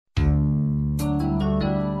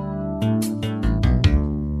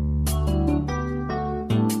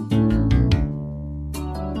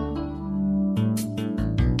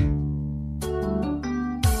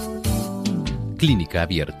Clínica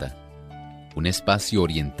Abierta, un espacio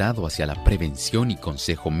orientado hacia la prevención y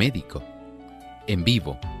consejo médico, en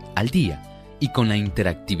vivo, al día y con la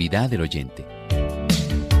interactividad del oyente.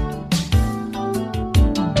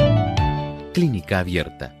 Clínica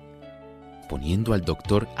Abierta, poniendo al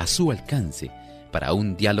doctor a su alcance para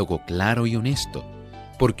un diálogo claro y honesto,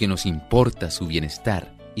 porque nos importa su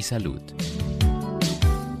bienestar y salud.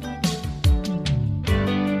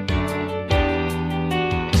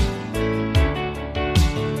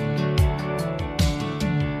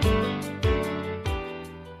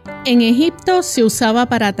 En Egipto se usaba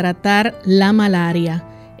para tratar la malaria,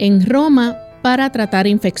 en Roma para tratar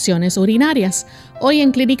infecciones urinarias. Hoy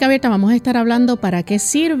en Clínica Abierta vamos a estar hablando para qué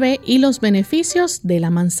sirve y los beneficios de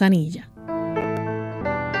la manzanilla.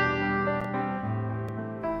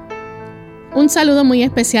 Un saludo muy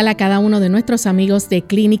especial a cada uno de nuestros amigos de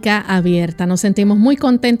Clínica Abierta. Nos sentimos muy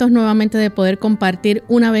contentos nuevamente de poder compartir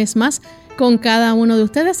una vez más con cada uno de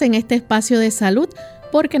ustedes en este espacio de salud,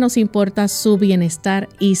 porque nos importa su bienestar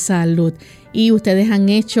y salud. Y ustedes han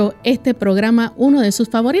hecho este programa uno de sus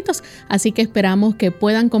favoritos, así que esperamos que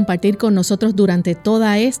puedan compartir con nosotros durante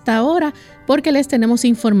toda esta hora, porque les tenemos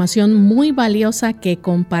información muy valiosa que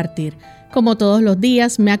compartir. Como todos los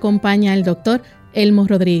días, me acompaña el doctor Elmo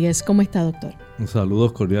Rodriguez. ¿Cómo está, doctor?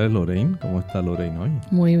 Saludos cordiales, Lorraine. ¿Cómo está Lorraine hoy?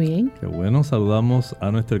 Muy bien. Qué bueno. Saludamos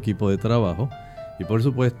a nuestro equipo de trabajo y por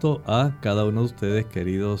supuesto a cada uno de ustedes,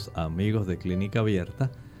 queridos amigos de Clínica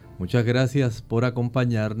Abierta. Muchas gracias por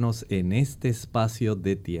acompañarnos en este espacio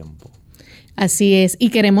de tiempo. Así es, y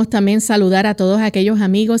queremos también saludar a todos aquellos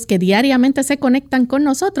amigos que diariamente se conectan con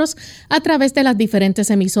nosotros a través de las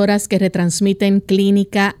diferentes emisoras que retransmiten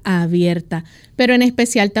Clínica Abierta. Pero en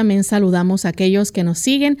especial también saludamos a aquellos que nos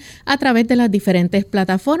siguen a través de las diferentes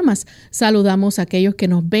plataformas. Saludamos a aquellos que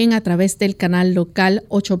nos ven a través del canal local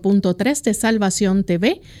 8.3 de Salvación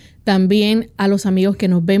TV. También a los amigos que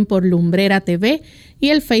nos ven por Lumbrera TV y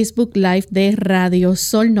el Facebook Live de Radio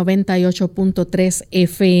Sol 98.3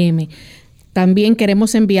 FM. También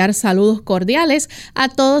queremos enviar saludos cordiales a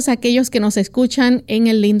todos aquellos que nos escuchan en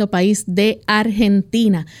el lindo país de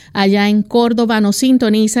Argentina. Allá en Córdoba nos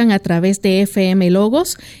sintonizan a través de FM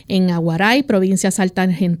Logos, en Aguaray, provincia Salta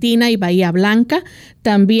Argentina y Bahía Blanca.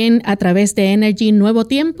 También a través de Energy Nuevo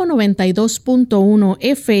Tiempo 92.1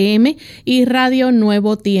 FM y Radio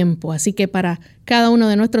Nuevo Tiempo. Así que para cada uno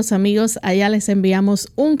de nuestros amigos allá les enviamos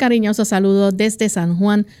un cariñoso saludo desde San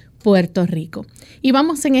Juan, Puerto Rico. Y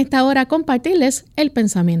vamos en esta hora a compartirles el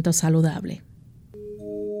pensamiento saludable.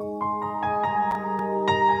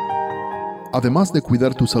 Además de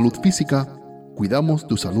cuidar tu salud física, cuidamos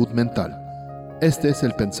tu salud mental. Este es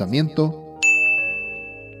el pensamiento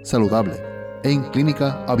saludable en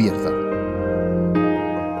Clínica Abierta.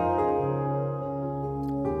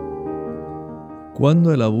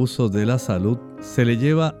 Cuando el abuso de la salud se le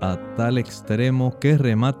lleva a tal extremo que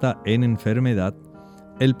remata en enfermedad,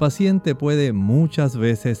 el paciente puede muchas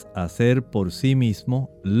veces hacer por sí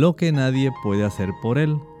mismo lo que nadie puede hacer por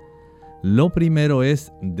él. Lo primero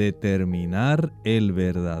es determinar el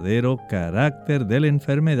verdadero carácter de la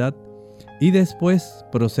enfermedad y después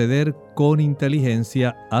proceder con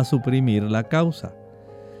inteligencia a suprimir la causa.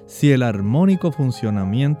 Si el armónico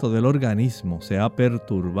funcionamiento del organismo se ha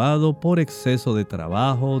perturbado por exceso de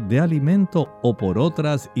trabajo, de alimento o por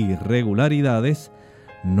otras irregularidades,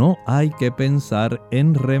 no hay que pensar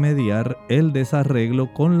en remediar el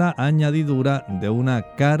desarreglo con la añadidura de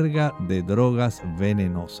una carga de drogas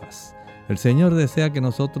venenosas. El Señor desea que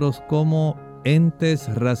nosotros, como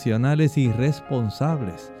entes racionales y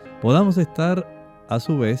responsables, podamos estar a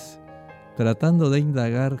su vez tratando de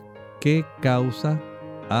indagar qué causa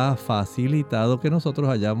ha facilitado que nosotros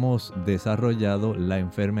hayamos desarrollado la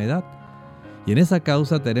enfermedad. Y en esa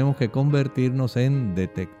causa tenemos que convertirnos en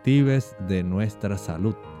detectives de nuestra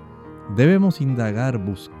salud. Debemos indagar,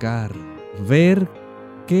 buscar, ver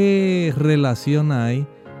qué relación hay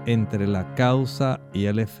entre la causa y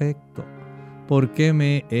el efecto. ¿Por qué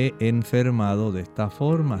me he enfermado de esta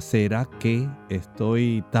forma? ¿Será que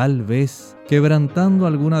estoy tal vez quebrantando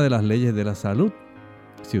alguna de las leyes de la salud?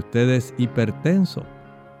 Si usted es hipertenso,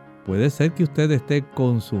 puede ser que usted esté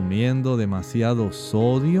consumiendo demasiado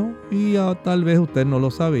sodio y tal vez usted no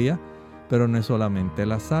lo sabía, pero no es solamente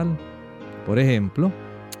la sal. Por ejemplo,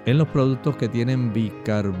 en los productos que tienen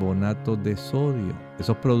bicarbonato de sodio,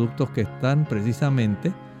 esos productos que están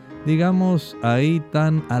precisamente, digamos, ahí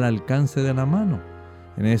tan al alcance de la mano,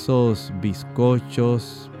 en esos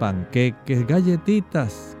bizcochos, panqueques,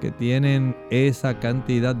 galletitas que tienen esa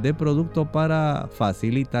cantidad de producto para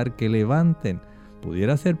facilitar que levanten.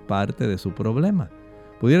 Pudiera ser parte de su problema.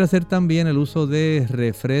 Pudiera ser también el uso de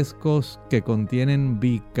refrescos que contienen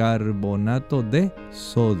bicarbonato de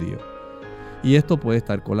sodio. Y esto puede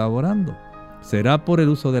estar colaborando. ¿Será por el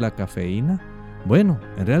uso de la cafeína? Bueno,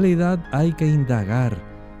 en realidad hay que indagar,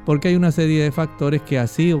 porque hay una serie de factores que,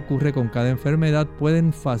 así ocurre con cada enfermedad,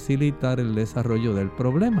 pueden facilitar el desarrollo del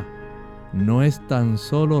problema. No es tan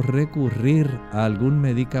solo recurrir a algún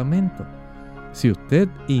medicamento. Si usted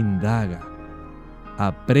indaga,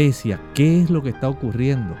 aprecia qué es lo que está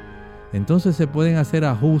ocurriendo, entonces se pueden hacer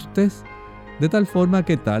ajustes de tal forma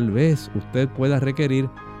que tal vez usted pueda requerir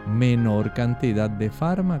menor cantidad de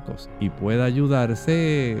fármacos y pueda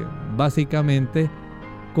ayudarse básicamente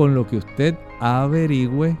con lo que usted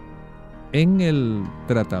averigüe en el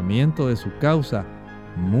tratamiento de su causa,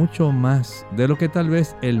 mucho más de lo que tal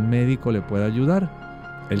vez el médico le pueda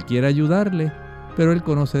ayudar. Él quiere ayudarle, pero él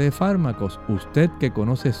conoce de fármacos. Usted, que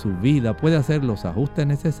conoce su vida, puede hacer los ajustes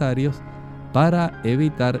necesarios para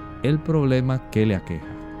evitar el problema que le aqueja.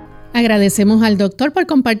 Agradecemos al doctor por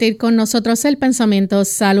compartir con nosotros el pensamiento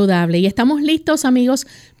saludable y estamos listos, amigos,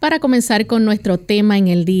 para comenzar con nuestro tema en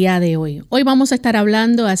el día de hoy. Hoy vamos a estar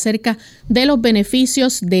hablando acerca de los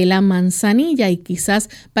beneficios de la manzanilla y quizás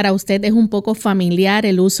para usted es un poco familiar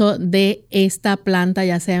el uso de esta planta,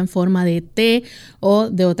 ya sea en forma de té o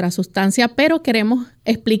de otra sustancia, pero queremos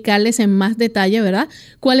explicarles en más detalle, ¿verdad?,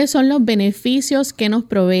 cuáles son los beneficios que nos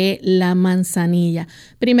provee la manzanilla.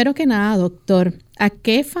 Primero que nada, doctor, ¿a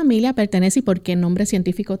qué familia pertenece y por qué nombre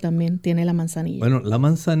científico también tiene la manzanilla? Bueno, la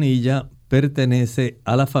manzanilla pertenece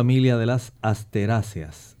a la familia de las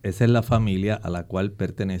asteráceas. Esa es la familia a la cual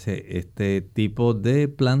pertenece este tipo de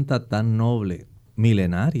planta tan noble,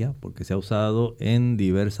 milenaria, porque se ha usado en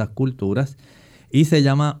diversas culturas, y se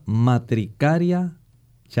llama Matricaria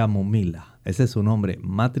chamomila. Ese es su nombre,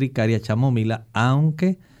 Matricaria chamomila,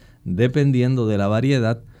 aunque dependiendo de la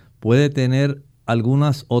variedad puede tener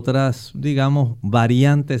algunas otras, digamos,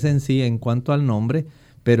 variantes en sí en cuanto al nombre,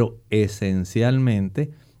 pero esencialmente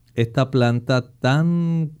esta planta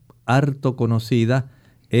tan harto conocida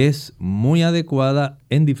es muy adecuada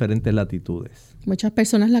en diferentes latitudes. Muchas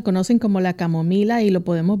personas la conocen como la camomila y lo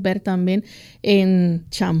podemos ver también en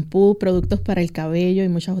champú, productos para el cabello y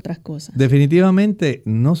muchas otras cosas. Definitivamente,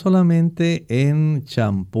 no solamente en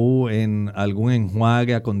champú, en algún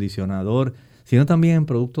enjuague, acondicionador, sino también en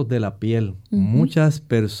productos de la piel. Muchas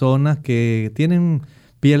personas que tienen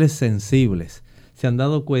pieles sensibles se han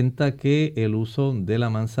dado cuenta que el uso de la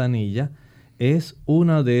manzanilla es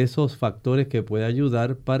uno de esos factores que puede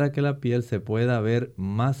ayudar para que la piel se pueda ver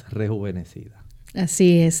más rejuvenecida.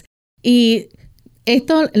 Así es. Y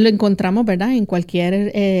esto lo encontramos, ¿verdad? En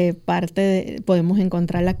cualquier parte podemos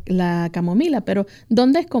encontrar la camomila, pero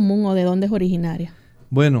 ¿dónde es común o de dónde es originaria?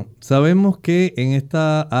 Bueno, sabemos que en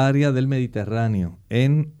esta área del Mediterráneo,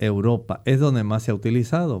 en Europa, es donde más se ha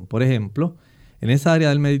utilizado. Por ejemplo, en esa área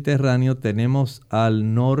del Mediterráneo tenemos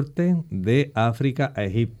al norte de África a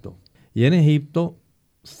Egipto. Y en Egipto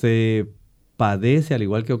se padece, al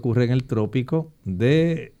igual que ocurre en el trópico,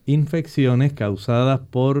 de infecciones causadas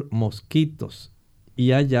por mosquitos.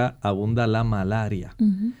 Y allá abunda la malaria.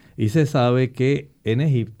 Y se sabe que en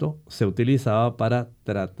Egipto se utilizaba para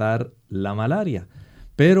tratar la malaria.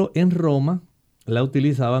 Pero en Roma la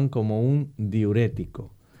utilizaban como un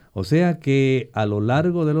diurético. O sea que a lo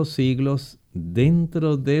largo de los siglos,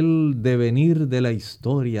 dentro del devenir de la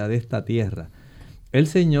historia de esta tierra, el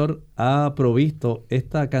Señor ha provisto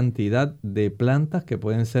esta cantidad de plantas que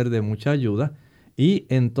pueden ser de mucha ayuda, y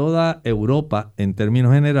en toda Europa, en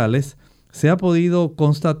términos generales, se ha podido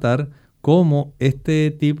constatar cómo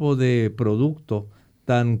este tipo de producto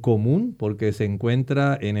tan común, porque se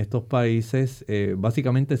encuentra en estos países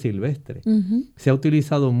básicamente silvestre, se ha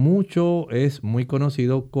utilizado mucho, es muy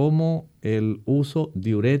conocido como el uso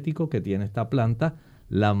diurético que tiene esta planta,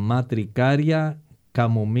 la Matricaria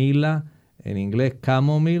camomila, en inglés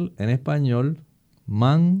chamomile, en español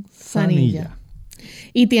manzanilla.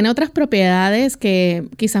 Y tiene otras propiedades que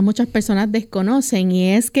quizás muchas personas desconocen, y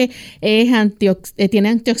es que tiene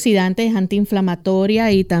antioxidantes,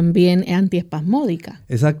 antiinflamatoria y también antiespasmódica.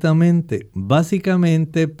 Exactamente.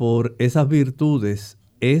 Básicamente por esas virtudes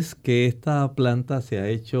es que esta planta se ha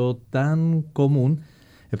hecho tan común,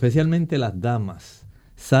 especialmente las damas.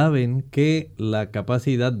 Saben que la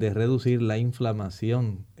capacidad de reducir la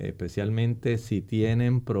inflamación, especialmente si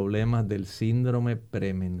tienen problemas del síndrome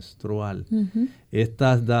premenstrual.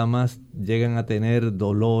 Estas damas llegan a tener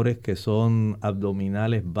dolores que son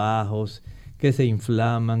abdominales bajos, que se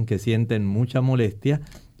inflaman, que sienten mucha molestia,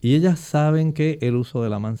 y ellas saben que el uso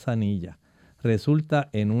de la manzanilla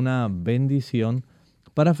resulta en una bendición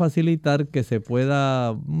para facilitar que se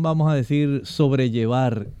pueda, vamos a decir,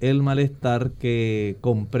 sobrellevar el malestar que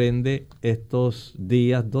comprende estos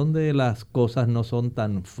días donde las cosas no son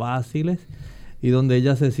tan fáciles y donde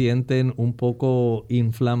ellas se sienten un poco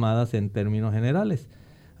inflamadas en términos generales.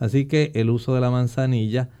 Así que el uso de la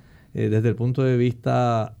manzanilla desde el punto de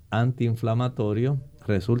vista antiinflamatorio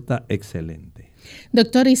resulta excelente.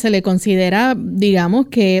 Doctor, y se le considera, digamos,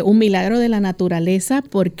 que un milagro de la naturaleza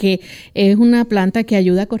porque es una planta que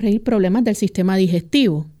ayuda a corregir problemas del sistema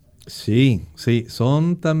digestivo. Sí,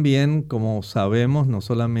 son también, como sabemos, no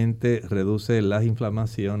solamente reduce las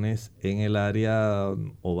inflamaciones en el área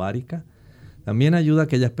ovárica, también ayuda a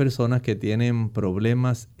aquellas personas que tienen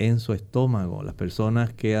problemas en su estómago, las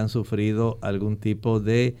personas que han sufrido algún tipo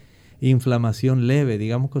de inflamación leve,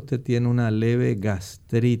 digamos que usted tiene una leve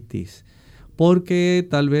gastritis, porque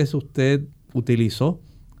tal vez usted utilizó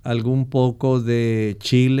algún poco de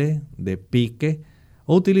chile, de pique,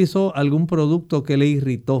 o utilizó algún producto que le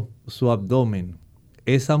irritó su abdomen.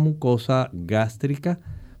 Esa mucosa gástrica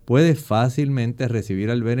puede fácilmente recibir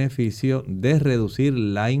el beneficio de reducir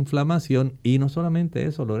la inflamación y no solamente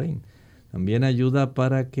eso, Lorraine, también ayuda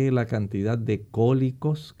para que la cantidad de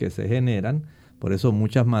cólicos que se generan, por eso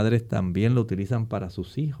muchas madres también lo utilizan para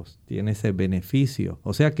sus hijos, tiene ese beneficio.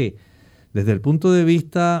 O sea que desde el punto de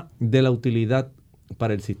vista de la utilidad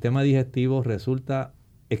para el sistema digestivo resulta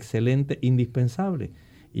excelente, indispensable.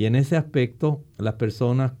 Y en ese aspecto, las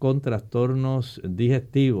personas con trastornos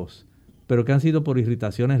digestivos, pero que han sido por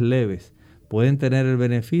irritaciones leves, pueden tener el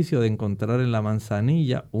beneficio de encontrar en la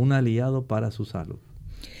manzanilla un aliado para su salud.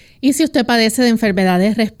 Y si usted padece de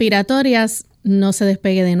enfermedades respiratorias, no se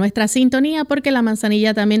despegue de nuestra sintonía porque la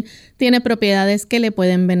manzanilla también tiene propiedades que le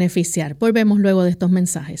pueden beneficiar. Volvemos luego de estos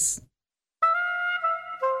mensajes.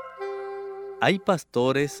 Hay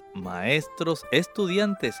pastores, maestros,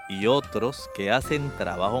 estudiantes y otros que hacen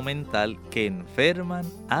trabajo mental que enferman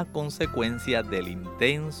a consecuencia del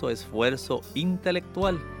intenso esfuerzo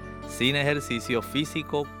intelectual sin ejercicio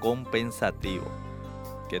físico compensativo.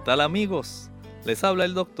 ¿Qué tal, amigos? Les habla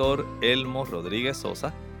el doctor Elmo Rodriguez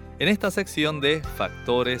Sosa en esta sección de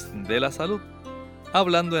Factores de la Salud,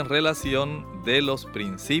 hablando en relación de los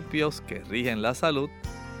principios que rigen la salud.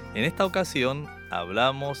 En esta ocasión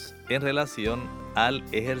hablamos en relación al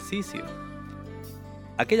ejercicio.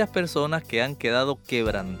 Aquellas personas que han quedado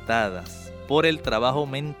quebrantadas por el trabajo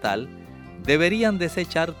mental deberían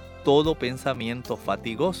desechar todo pensamiento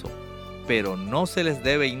fatigoso, pero no se les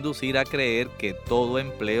debe inducir a creer que todo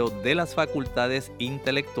empleo de las facultades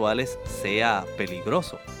intelectuales sea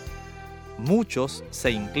peligroso. Muchos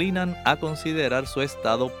se inclinan a considerar su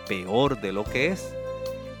estado peor de lo que es.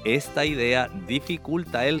 Esta idea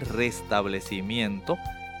dificulta el restablecimiento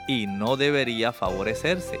y no debería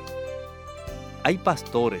favorecerse. Hay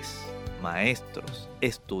pastores, maestros,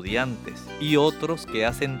 estudiantes y otros que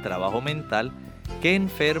hacen trabajo mental que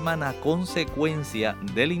enferman a consecuencia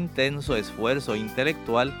del intenso esfuerzo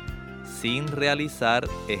intelectual sin realizar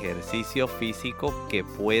ejercicio físico que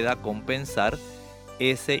pueda compensar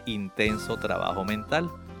ese intenso trabajo mental.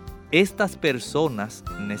 Estas personas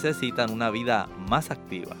necesitan una vida más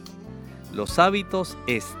activa. Los hábitos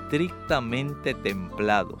estrictamente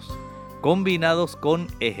templados, combinados con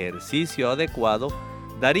ejercicio adecuado,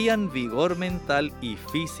 darían vigor mental y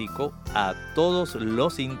físico a todos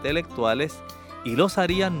los intelectuales y los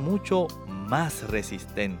harían mucho más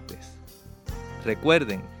resistentes.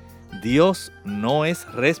 Recuerden, Dios no es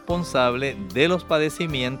responsable de los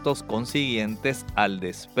padecimientos consiguientes al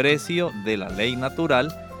desprecio de la ley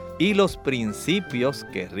natural y los principios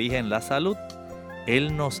que rigen la salud.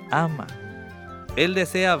 Él nos ama. Él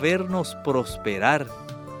desea vernos prosperar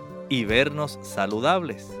y vernos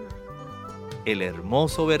saludables. El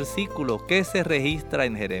hermoso versículo que se registra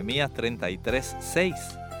en Jeremías 33:6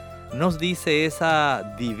 nos dice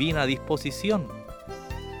esa divina disposición.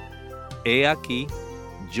 He aquí,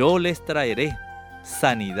 yo les traeré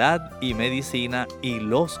sanidad y medicina y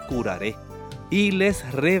los curaré y les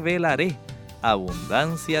revelaré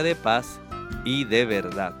abundancia de paz y de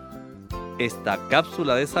verdad. Esta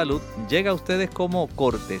cápsula de salud llega a ustedes como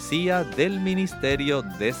cortesía del Ministerio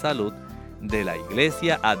de Salud de la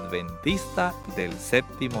Iglesia Adventista del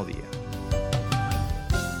Séptimo Día.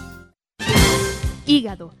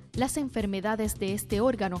 Hígado. Las enfermedades de este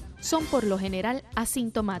órgano son por lo general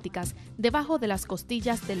asintomáticas. Debajo de las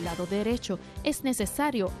costillas del lado derecho es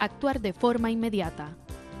necesario actuar de forma inmediata.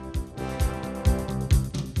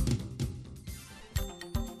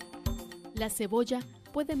 La cebolla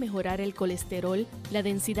puede mejorar el colesterol, la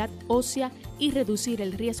densidad ósea y reducir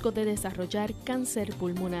el riesgo de desarrollar cáncer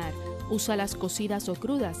pulmonar. Úsalas cocidas o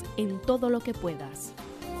crudas en todo lo que puedas.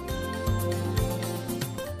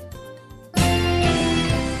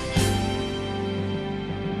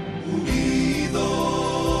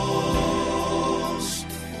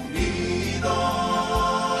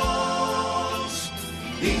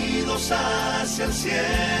 unidos hacia el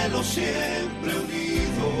cielo, siempre unidos,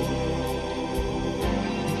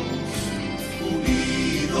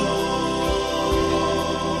 unidos,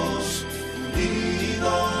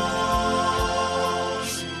 unidos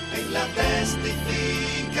en la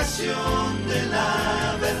testificación de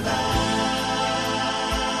la verdad,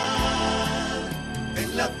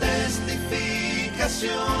 en la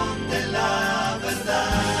testificación de la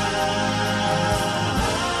verdad.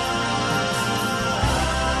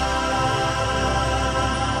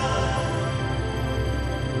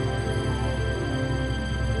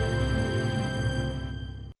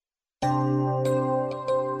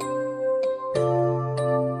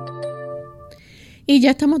 Y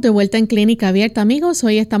ya estamos de vuelta en Clínica Abierta, amigos.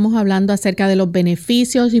 Hoy estamos hablando acerca de los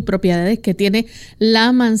beneficios y propiedades que tiene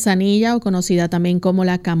la manzanilla, o conocida también como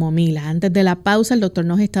la camomila. Antes de la pausa, el doctor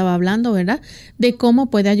nos estaba hablando, ¿verdad?, de cómo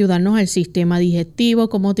puede ayudarnos al sistema digestivo,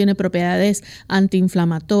 cómo tiene propiedades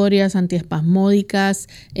antiinflamatorias, antiespasmódicas,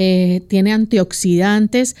 tiene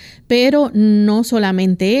antioxidantes, pero no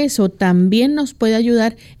solamente eso, también nos puede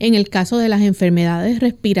ayudar en el caso de las enfermedades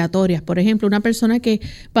respiratorias. Por ejemplo, una persona que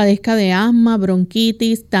padezca de asma, bronquitis,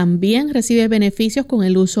 también recibe beneficios con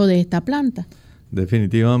el uso de esta planta.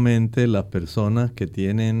 Definitivamente las personas que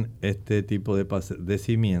tienen este tipo de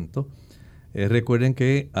padecimiento, recuerden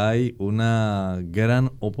que hay una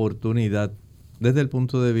gran oportunidad desde el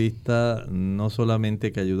punto de vista no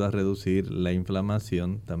solamente que ayuda a reducir la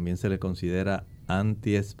inflamación, también se le considera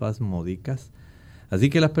antiespasmódicas.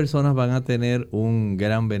 Así que las personas van a tener un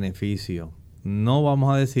gran beneficio. No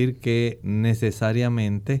vamos a decir que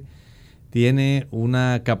necesariamente tiene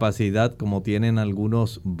una capacidad como tienen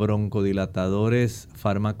algunos broncodilatadores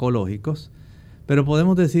farmacológicos, pero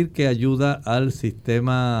podemos decir que ayuda al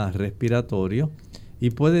sistema respiratorio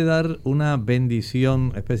y puede dar una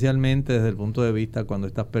bendición, especialmente desde el punto de vista cuando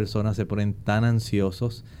estas personas se ponen tan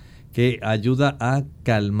ansiosos, que ayuda a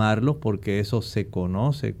calmarlos, porque eso se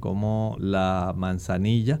conoce como la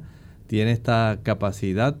manzanilla tiene esta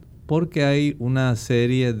capacidad, porque hay una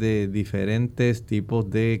serie de diferentes tipos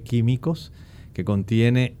de químicos que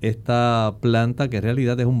contiene esta planta, que en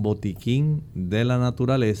realidad es un botiquín de la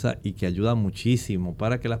naturaleza y que ayuda muchísimo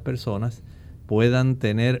para que las personas puedan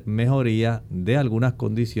tener mejoría de algunas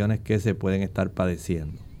condiciones que se pueden estar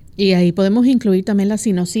padeciendo. Y ahí podemos incluir también la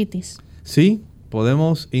sinusitis. Sí,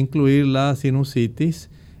 podemos incluir la sinusitis.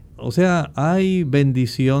 O sea, hay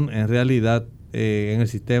bendición en realidad en el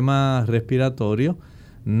sistema respiratorio.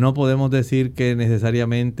 No podemos decir que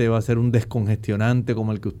necesariamente va a ser un descongestionante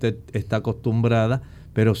como el que usted está acostumbrada,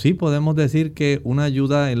 pero sí podemos decir que una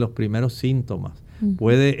ayuda en los primeros síntomas.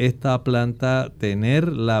 Puede esta planta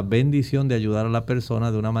tener la bendición de ayudar a la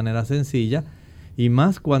persona de una manera sencilla, y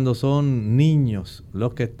más cuando son niños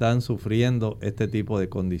los que están sufriendo este tipo de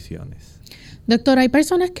condiciones. Doctor, hay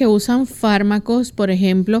personas que usan fármacos, por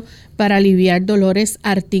ejemplo, para aliviar dolores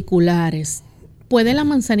articulares. ¿Puede la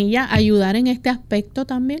manzanilla ayudar en este aspecto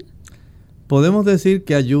también? Podemos decir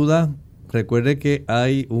que ayuda. Recuerde que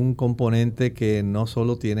hay un componente que no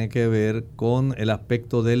solo tiene que ver con el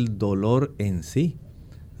aspecto del dolor en sí.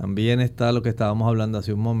 También está lo que estábamos hablando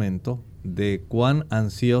hace un momento, de cuán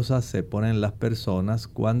ansiosas se ponen las personas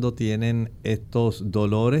cuando tienen estos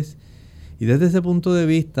dolores. Y desde ese punto de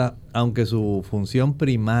vista, aunque su función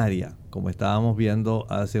primaria, como estábamos viendo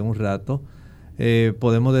hace un rato,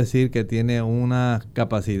 podemos decir que tiene una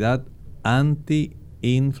capacidad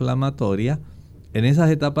antiinflamatoria, en esas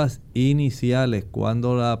etapas iniciales,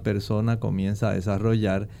 cuando la persona comienza a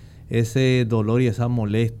desarrollar ese dolor y esa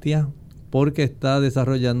molestia, porque está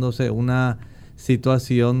desarrollándose una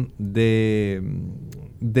situación de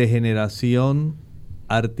degeneración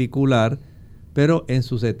articular, pero en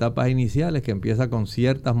sus etapas iniciales, que empieza con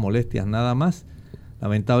ciertas molestias nada más.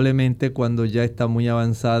 Lamentablemente, cuando ya está muy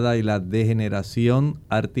avanzada y la degeneración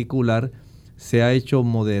articular se ha hecho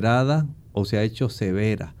moderada o se ha hecho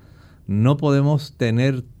severa, no podemos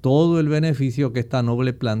tener todo el beneficio que esta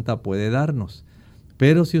noble planta puede darnos.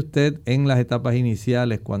 Pero si usted en las etapas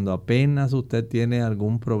iniciales, cuando apenas usted tiene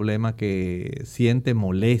algún problema que siente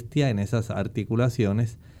molestia en esas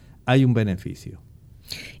articulaciones, hay un beneficio.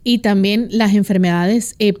 Y también las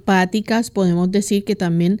enfermedades hepáticas, podemos decir que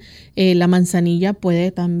también la manzanilla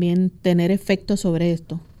puede también tener efecto sobre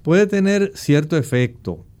esto. Puede tener cierto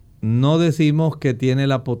efecto. No decimos que tiene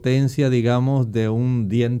la potencia, digamos, de un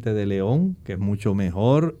diente de león, que es mucho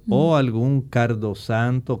mejor, o algún cardo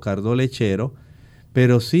santo, cardo lechero,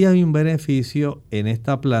 pero sí hay un beneficio en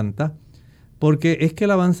esta planta, porque es que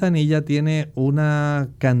la manzanilla tiene una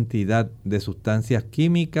cantidad de sustancias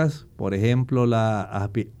químicas, por ejemplo la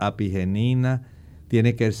apigenina,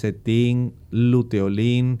 tiene quercetín,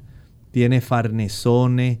 luteolín, tiene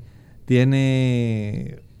farnesone,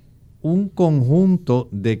 tiene un conjunto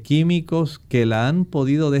de químicos que la han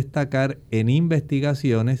podido destacar en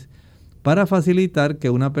investigaciones para facilitar que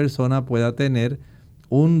una persona pueda tener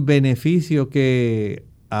un beneficio que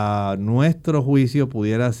a nuestro juicio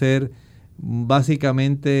pudiera ser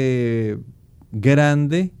básicamente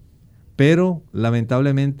grande, pero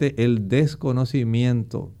lamentablemente el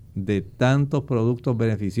desconocimiento de tantos productos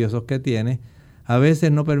beneficiosos que tiene a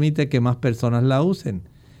veces no permite que más personas la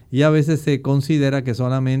usen, y a veces se considera que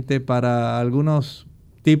solamente para algunos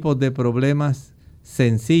tipos de problemas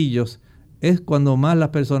sencillos es cuando más las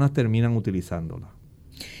personas terminan utilizándola.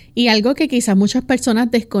 Y algo que quizás muchas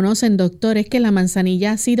personas desconocen, doctor, es que la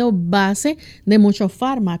manzanilla ha sido base de muchos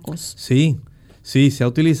fármacos. Sí, se ha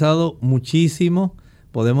utilizado muchísimo.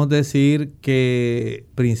 Podemos decir que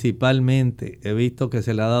principalmente he visto que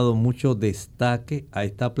se le ha dado mucho destaque a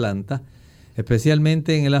esta planta,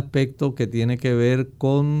 especialmente en el aspecto que tiene que ver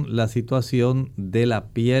con la situación de la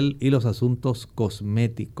piel y los asuntos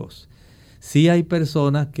cosméticos. Sí hay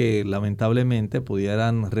personas que lamentablemente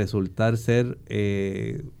pudieran resultar ser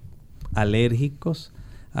alérgicos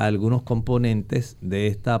a algunos componentes de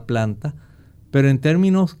esta planta, pero en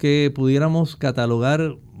términos que pudiéramos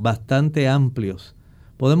catalogar bastante amplios,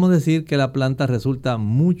 podemos decir que la planta resulta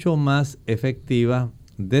mucho más efectiva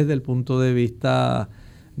desde el punto de vista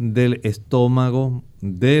del estómago,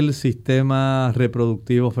 del sistema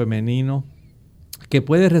reproductivo femenino, que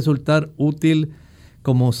puede resultar útil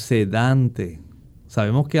como sedante.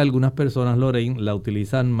 Sabemos que algunas personas, Lorraine, la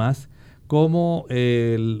utilizan más como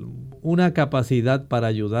una capacidad para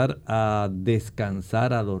ayudar a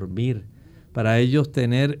descansar, a dormir, para ellos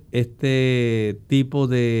tener este tipo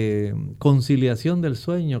de conciliación del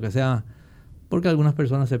sueño, que sea, porque algunas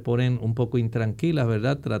personas se ponen un poco intranquilas,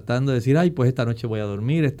 ¿verdad? Tratando de decir, ay, pues esta noche voy a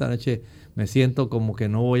dormir, esta noche me siento como que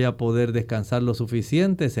no voy a poder descansar lo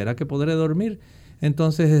suficiente, ¿será que podré dormir?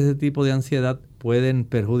 Entonces ese tipo de ansiedad pueden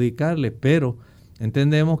perjudicarle, pero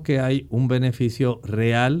entendemos que hay un beneficio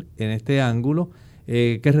real en este ángulo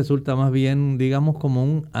que resulta más bien, digamos, como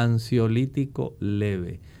un ansiolítico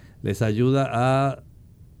leve. Les ayuda a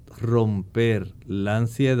romper la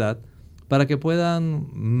ansiedad para que puedan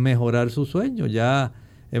mejorar su sueño. Ya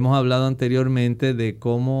hemos hablado anteriormente de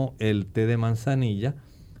cómo el té de manzanilla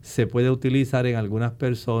se puede utilizar en algunas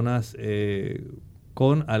personas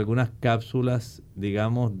con algunas cápsulas,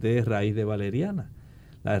 digamos, de raíz de valeriana.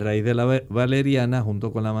 La raíz de la valeriana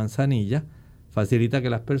junto con la manzanilla facilita que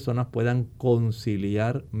las personas puedan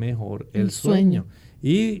conciliar mejor el sueño.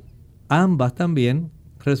 Y ambas también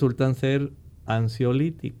resultan ser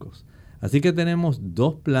ansiolíticos. Así que tenemos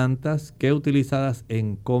dos plantas que utilizadas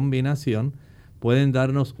en combinación pueden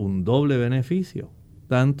darnos un doble beneficio.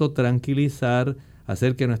 Tanto tranquilizar,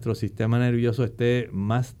 hacer que nuestro sistema nervioso esté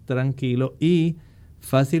más tranquilo y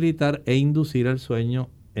facilitar e inducir el sueño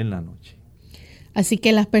en la noche. Así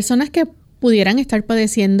que las personas que pudieran estar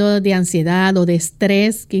padeciendo de ansiedad o de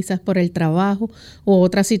estrés, quizás por el trabajo o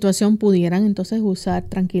otra situación, pudieran entonces usar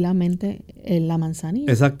tranquilamente la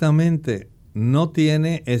manzanilla. Exactamente. No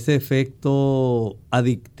tiene ese efecto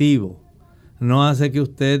adictivo. No hace que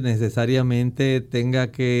usted necesariamente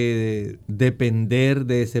tenga que depender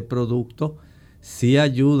de ese producto. Sí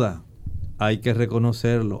ayuda, hay que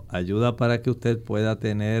reconocerlo, ayuda para que usted pueda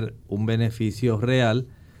tener un beneficio real.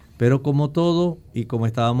 Pero como todo, y como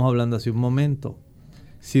estábamos hablando hace un momento,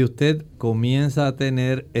 si usted comienza a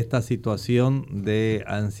tener esta situación de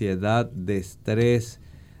ansiedad, de estrés,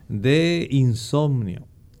 de insomnio,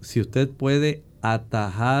 si usted puede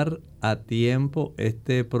atajar a tiempo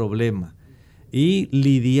este problema y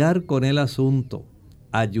lidiar con el asunto,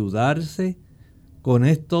 ayudarse con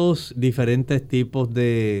estos diferentes tipos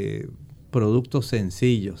de productos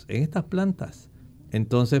sencillos en estas plantas,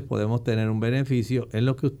 entonces podemos tener un beneficio en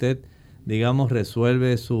lo que usted, digamos,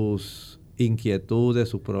 resuelve sus inquietudes,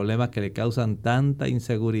 sus problemas que le causan tanta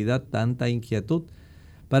inseguridad, tanta inquietud,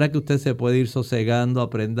 para que usted se pueda ir sosegando,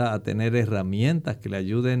 aprenda a tener herramientas que le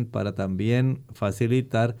ayuden para también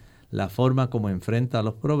facilitar la forma como enfrenta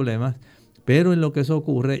los problemas. Pero en lo que eso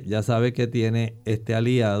ocurre, ya sabe que tiene este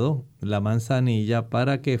aliado, la manzanilla,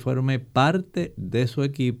 para que forme parte de su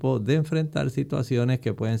equipo de enfrentar situaciones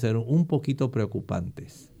que pueden ser un poquito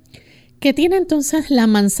preocupantes. ¿Qué tiene entonces la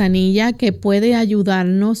manzanilla que puede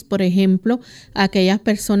ayudarnos, por ejemplo, a aquellas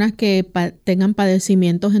personas que tengan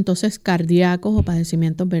padecimientos entonces cardíacos o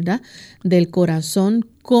padecimientos, ¿verdad?, del corazón?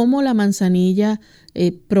 ¿Cómo la manzanilla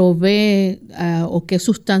provee o qué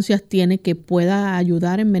sustancias tiene que pueda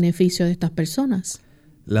ayudar en beneficio de estas personas?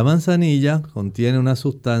 La manzanilla contiene unas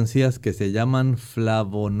sustancias que se llaman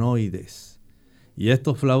flavonoides. Y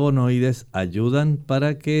estos flavonoides ayudan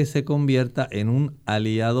para que se convierta en un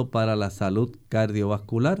aliado para la salud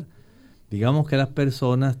cardiovascular. Digamos que las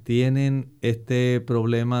personas tienen este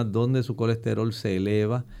problema donde su colesterol se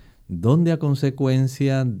eleva, donde a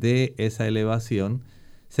consecuencia de esa elevación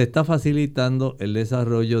se está facilitando el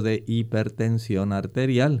desarrollo de hipertensión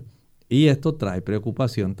arterial. Y esto trae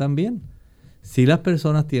preocupación también. Si las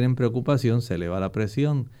personas tienen preocupación, se eleva la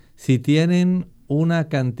presión. Si tienen una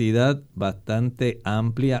cantidad bastante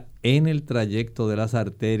amplia en el trayecto de las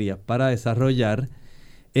arterias para desarrollar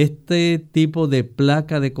este tipo de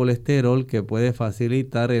placa de colesterol que puede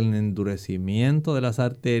facilitar el endurecimiento de las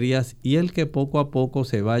arterias y el que poco a poco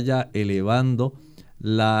se vaya elevando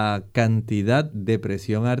la cantidad de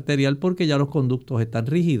presión arterial porque ya los conductos están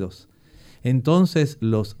rígidos. Entonces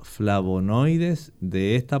los flavonoides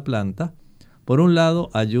de esta planta, por un lado,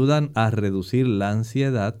 ayudan a reducir la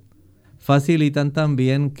ansiedad, facilitan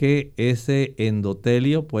también que ese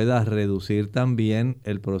endotelio pueda reducir también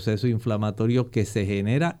el proceso inflamatorio que se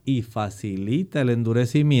genera y facilita el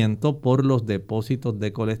endurecimiento por los depósitos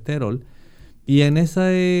de colesterol. Y en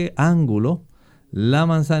ese ángulo, la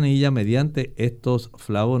manzanilla, mediante estos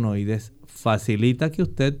flavonoides, facilita que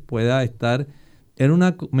usted pueda estar en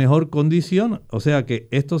una mejor condición. O sea que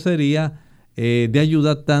esto sería de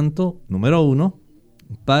ayuda tanto, número uno,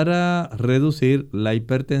 para reducir la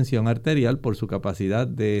hipertensión arterial por su capacidad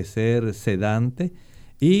de ser sedante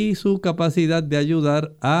y su capacidad de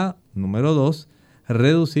ayudar a, número 2,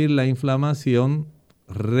 reducir la inflamación,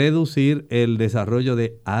 reducir el desarrollo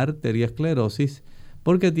de arteriosclerosis,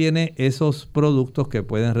 porque tiene esos productos que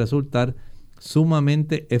pueden resultar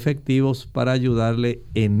sumamente efectivos para ayudarle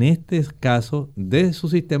en este caso de su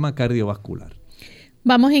sistema cardiovascular.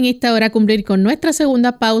 Vamos en esta hora a cumplir con nuestra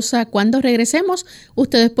segunda pausa. Cuando regresemos,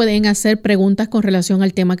 ustedes pueden hacer preguntas con relación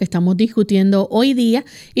al tema que estamos discutiendo hoy día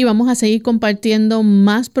y vamos a seguir compartiendo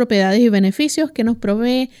más propiedades y beneficios que nos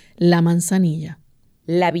provee la manzanilla.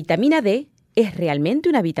 ¿La vitamina D es realmente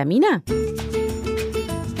una vitamina?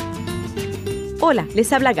 Hola,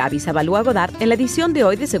 les habla Gaby Zabalúa Godard en la edición de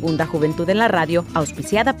hoy de Segunda Juventud en la Radio,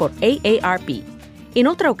 auspiciada por AARP. En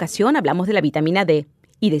otra ocasión hablamos de la vitamina D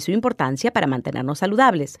y de su importancia para mantenernos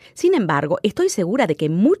saludables. Sin embargo, estoy segura de que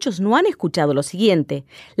muchos no han escuchado lo siguiente.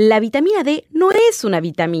 La vitamina D no es una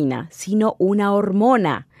vitamina, sino una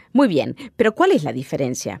hormona. Muy bien, pero ¿cuál es la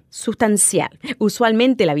diferencia? Sustancial.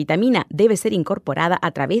 Usualmente la vitamina debe ser incorporada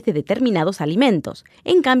a través de determinados alimentos.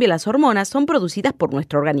 En cambio, las hormonas son producidas por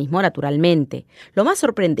nuestro organismo naturalmente. Lo más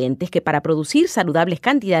sorprendente es que para producir saludables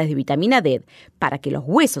cantidades de vitamina D, para que los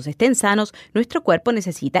huesos estén sanos, nuestro cuerpo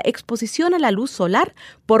necesita exposición a la luz solar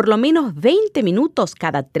por lo menos 20 minutos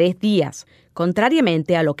cada 3 días.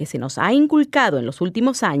 Contrariamente a lo que se nos ha inculcado en los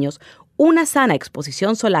últimos años, una sana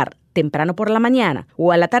exposición solar temprano por la mañana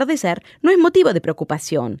o al atardecer no es motivo de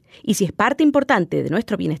preocupación y sí es parte importante de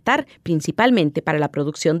nuestro bienestar, principalmente para la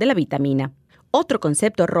producción de la vitamina. Otro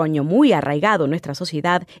concepto erróneo muy arraigado en nuestra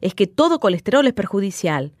sociedad es que todo colesterol es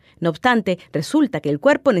perjudicial. No obstante, resulta que el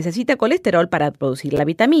cuerpo necesita colesterol para producir la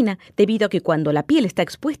vitamina, debido a que cuando la piel está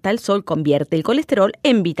expuesta al sol convierte el colesterol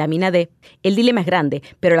en vitamina D. El dilema es grande,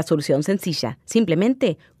 pero la solución sencilla.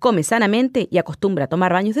 Simplemente come sanamente y acostumbra a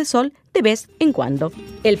tomar baños de sol de vez en cuando.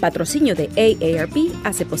 El patrocinio de AARP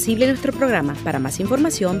hace posible nuestro programa. Para más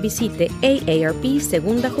información visite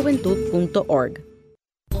aarpsegundajuventud.org.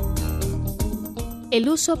 El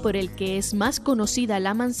uso por el que es más conocida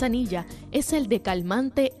la manzanilla es el de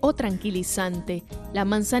calmante o tranquilizante. La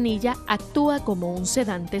manzanilla actúa como un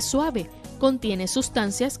sedante suave. Contiene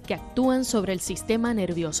sustancias que actúan sobre el sistema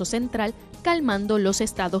nervioso central, calmando los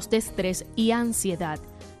estados de estrés y ansiedad.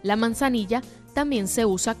 La manzanilla también se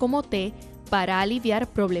usa como té para aliviar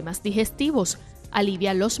problemas digestivos.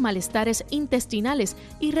 Alivia los malestares intestinales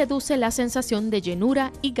y reduce la sensación de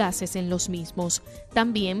llenura y gases en los mismos.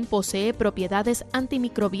 También posee propiedades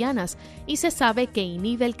antimicrobianas y se sabe que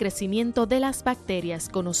inhibe el crecimiento de las bacterias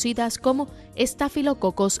conocidas como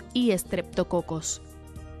estafilococos y estreptococos.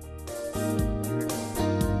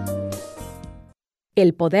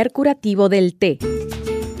 El poder curativo del té.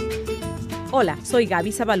 Hola, soy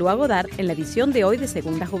Gaby Zabalúa Godard en la edición de hoy de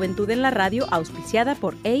Segunda Juventud en la Radio, auspiciada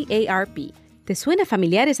por AARP. ¿Te suena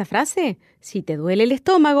familiar esa frase? Si te duele el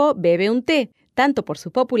estómago, bebe un té. Tanto por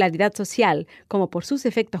su popularidad social como por sus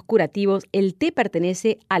efectos curativos, el té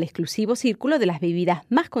pertenece al exclusivo círculo de las bebidas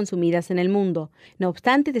más consumidas en el mundo. No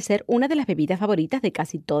obstante de ser una de las bebidas favoritas de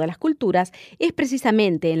casi todas las culturas, es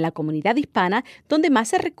precisamente en la comunidad hispana donde más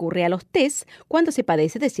se recurre a los tés cuando se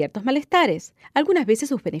padece de ciertos malestares. Algunas veces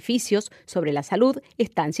sus beneficios sobre la salud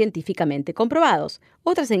están científicamente comprobados,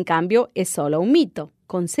 otras en cambio es solo un mito.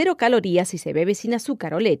 Con 0 calorías si se bebe sin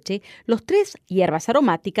azúcar o leche, los 3 hierbas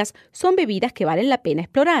aromáticas son bebidas que valen la pena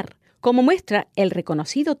explorar. Como muestra el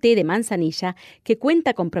reconocido té de manzanilla, que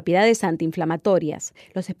cuenta con propiedades antiinflamatorias.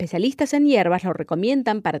 Los especialistas en hierbas lo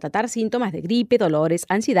recomiendan para tratar síntomas de gripe, dolores,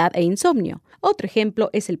 ansiedad e insomnio. Otro ejemplo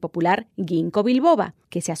es el popular ginkgo biloba,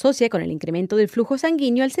 que se asocia con el incremento del flujo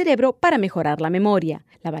sanguíneo al cerebro para mejorar la memoria.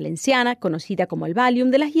 La valenciana, conocida como el Valium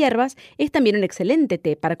de las hierbas, es también un excelente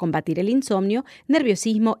té para combatir el insomnio,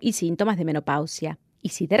 nerviosismo y síntomas de menopausia. Y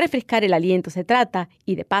si de refrescar el aliento se trata,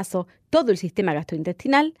 y de paso, todo el sistema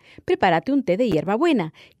gastrointestinal, prepárate un té de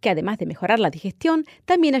hierbabuena, que además de mejorar la digestión,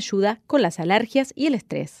 también ayuda con las alergias y el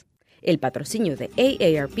estrés. El patrocinio de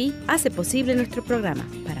AARP hace posible nuestro programa.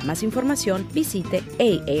 Para más información, visite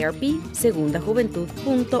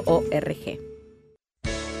aarpsegundajuventud.org.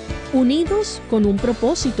 Unidos con un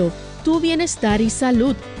propósito, tu bienestar y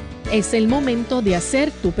salud. Es el momento de hacer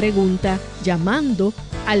tu pregunta llamando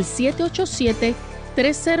al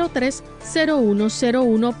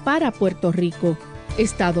 787-303-0101 para Puerto Rico.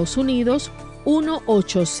 Estados Unidos,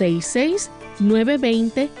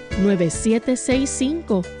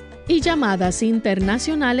 1-866-920-9765. Y llamadas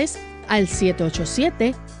internacionales al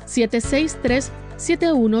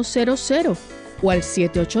 787-763-7100 o al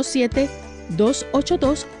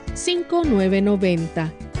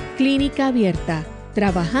 787-282-5990. Clínica Abierta,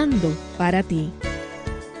 trabajando para ti.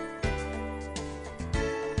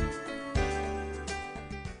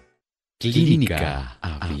 Clínica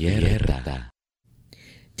Abierta.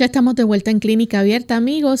 Ya estamos de vuelta en Clínica Abierta,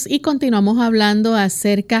 amigos, y continuamos hablando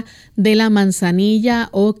acerca de la manzanilla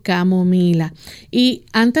o camomila. Y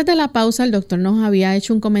antes de la pausa, el doctor nos había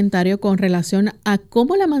hecho un comentario con relación a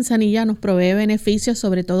cómo la manzanilla nos provee beneficios,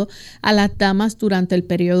 sobre todo a las damas durante el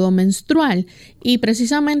periodo menstrual. Y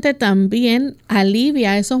precisamente también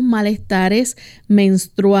alivia esos malestares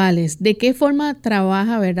menstruales. ¿De qué forma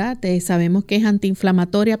trabaja, verdad? Sabemos que es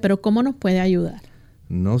antiinflamatoria, pero ¿cómo nos puede ayudar?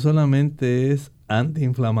 No solamente es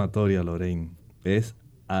antiinflamatoria, Lorraine, es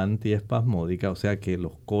antiespasmódica, o sea que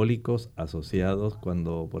los cólicos asociados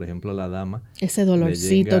cuando, por ejemplo, la dama... Ese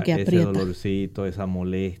dolorcito que aprieta. Ese dolorcito, esa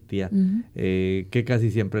molestia, que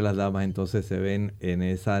casi siempre las damas entonces se ven en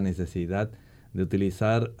esa necesidad de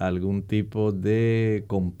utilizar algún tipo de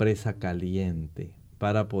compresa caliente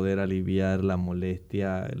para poder aliviar la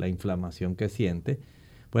molestia, la inflamación que siente.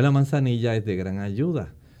 Pues la manzanilla es de gran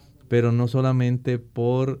ayuda, pero no solamente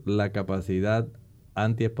por la capacidad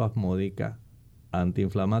antiespasmódica,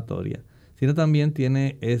 antiinflamatoria, sino también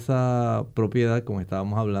tiene esa propiedad, como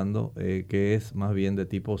estábamos hablando, que es más bien de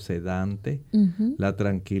tipo sedante, la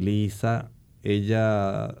tranquiliza.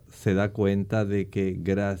 Ella se da cuenta de que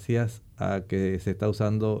gracias a que se está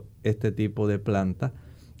usando este tipo de planta,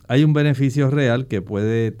 hay un beneficio real que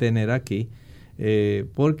puede tener aquí,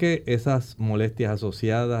 porque esas molestias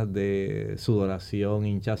asociadas de sudoración,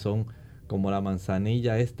 hinchazón, como la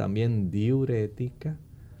manzanilla es también diurética,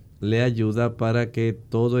 le ayuda para que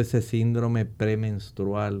todo ese síndrome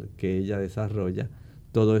premenstrual que ella desarrolla,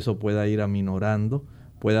 todo eso pueda ir aminorando,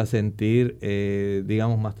 pueda sentir,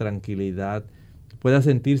 digamos, más tranquilidad, pueda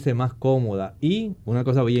sentirse más cómoda y, una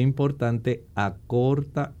cosa bien importante,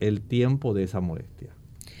 acorta el tiempo de esa molestia.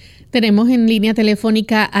 Tenemos en línea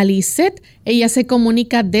telefónica a Lisette. Ella se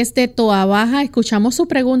comunica desde Toabaja. Escuchamos su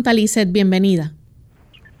pregunta, Lisette. Bienvenida.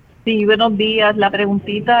 Sí, buenos días. La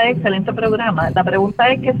preguntita es, excelente programa. La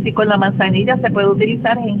pregunta es que si con la manzanilla se puede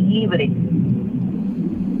utilizar jengibre.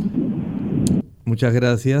 Muchas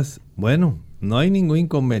gracias. Bueno, no hay ningún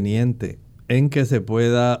inconveniente en que se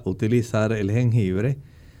pueda utilizar el jengibre,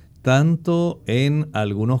 tanto en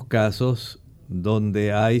algunos casos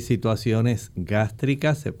donde hay situaciones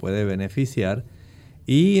gástricas se puede beneficiar,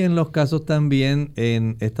 y en los casos también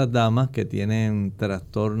en estas damas que tienen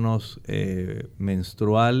trastornos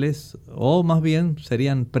menstruales, o más bien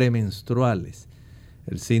serían premenstruales.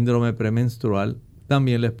 El síndrome premenstrual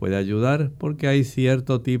también les puede ayudar porque hay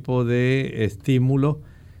cierto tipo de estímulo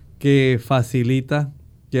que facilita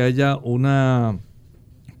que haya una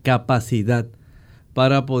capacidad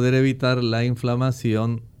para poder evitar la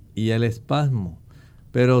inflamación y el espasmo.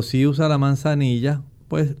 Pero si usa la manzanilla,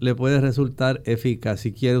 pues le puede resultar eficaz.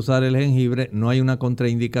 Si quiere usar el jengibre, no hay una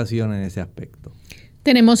contraindicación en ese aspecto.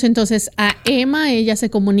 Tenemos entonces a Emma. Ella se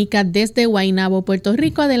comunica desde Guaynabo, Puerto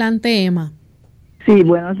Rico. Adelante, Emma. Sí,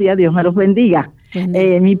 buenos días, Dios me los bendiga.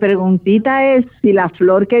 Mi preguntita es si la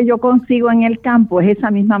flor que yo consigo en el campo es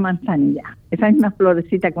esa misma manzanilla, esa misma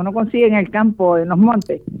florecita que uno consigue en el campo, en los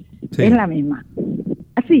montes, sí. Es la misma.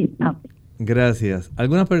 Así. Gracias.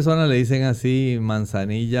 Algunas personas le dicen así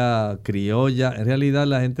manzanilla criolla. En realidad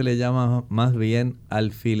la gente le llama más bien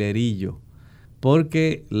alfilerillo,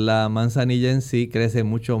 porque la manzanilla en sí crece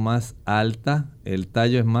mucho más alta, el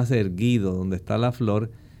tallo es más erguido donde está la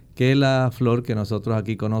flor, que la flor que nosotros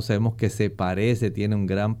aquí conocemos, que se parece, tiene un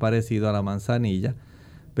gran parecido a la manzanilla,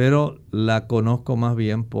 pero la conozco más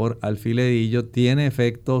bien por alfilerillo. Tiene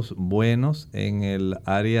efectos buenos en el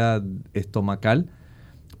área estomacal,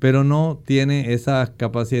 pero no tiene esas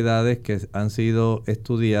capacidades que han sido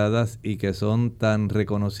estudiadas y que son tan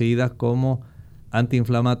reconocidas como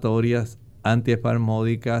antiinflamatorias,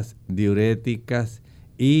 antiespasmódicas, diuréticas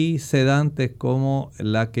y sedantes como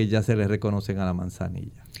la que ya se le reconocen a la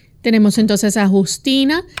manzanilla. Tenemos entonces a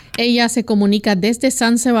Justina. Ella se comunica desde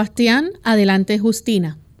San Sebastián. Adelante,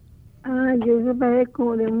 Justina. Yo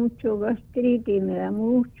padezco de mucho gastritis, me da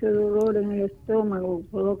mucho dolor en el estómago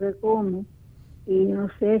por lo que como y no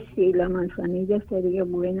sé si la manzanilla sería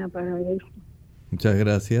buena para eso. Muchas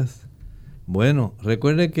gracias. Bueno,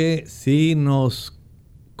 recuerde que si nos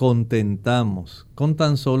contentamos con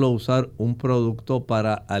tan solo usar un producto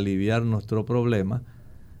para aliviar nuestro problema,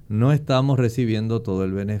 no estamos recibiendo todo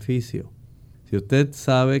el beneficio. Si usted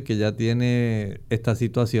sabe que ya tiene esta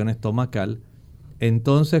situación estomacal,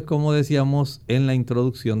 entonces, como decíamos en la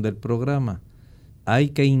introducción del programa, hay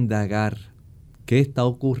que indagar qué está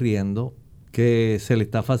ocurriendo que se le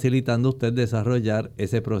está facilitando a usted desarrollar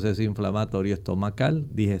ese proceso inflamatorio estomacal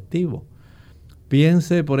digestivo.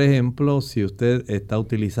 Piense, por ejemplo, si usted está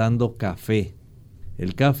utilizando café.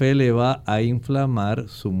 El café le va a inflamar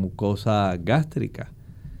su mucosa gástrica.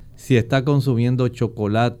 Si está consumiendo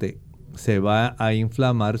chocolate, se va a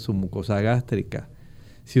inflamar su mucosa gástrica.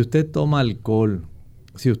 Si usted toma alcohol,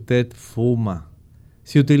 si usted fuma,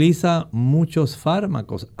 si utiliza muchos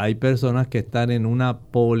fármacos, hay personas que están en una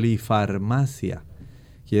polifarmacia.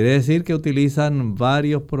 Quiere decir que utilizan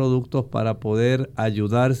varios productos para poder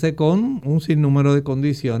ayudarse con un sinnúmero de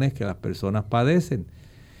condiciones que las personas padecen.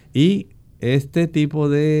 Y este tipo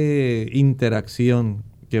de interacción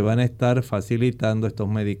que van a estar facilitando estos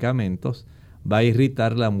medicamentos va a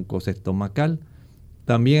irritar la mucosa estomacal.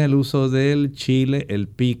 También el uso del chile, el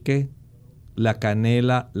pique, la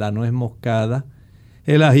canela, la nuez moscada,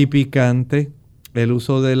 el ají picante, el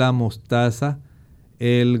uso de la mostaza,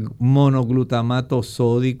 el monoglutamato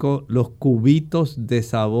sódico, los cubitos de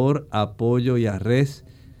sabor a pollo y a res.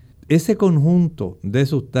 Ese conjunto de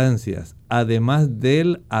sustancias, además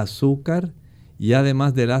del azúcar y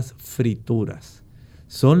además de las frituras,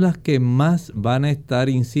 son las que más van a estar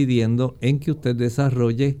incidiendo en que usted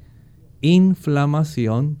desarrolle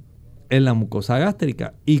inflamación en la mucosa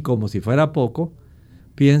gástrica. Y como si fuera poco,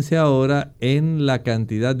 piense ahora en la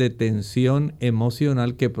cantidad de tensión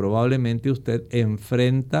emocional que probablemente usted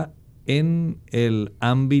enfrenta en el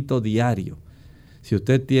ámbito diario. Si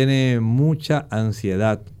usted tiene mucha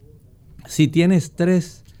ansiedad, si tiene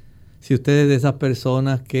estrés, si usted es de esas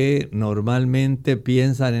personas que normalmente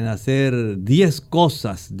piensan en hacer 10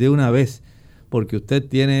 cosas de una vez, porque usted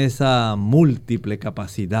tiene esa múltiple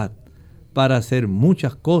capacidad para hacer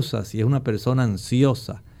muchas cosas y es una persona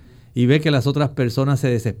ansiosa y ve que las otras personas se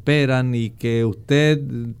desesperan y que usted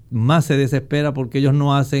más se desespera porque ellos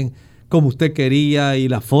no hacen como usted quería y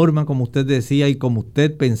la forma como usted decía y como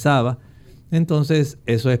usted pensaba, entonces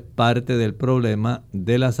eso es parte del problema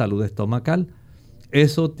de la salud estomacal.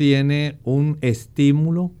 Eso tiene un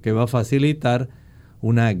estímulo que va a facilitar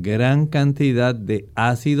una gran cantidad de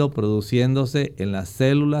ácido produciéndose en las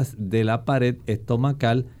células de la pared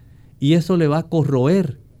estomacal y eso le va a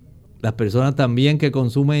corroer. Las personas también que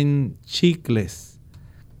consumen chicles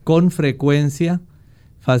con frecuencia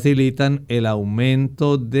facilitan el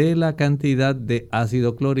aumento de la cantidad de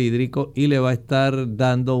ácido clorhídrico y le va a estar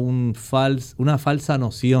dando una falsa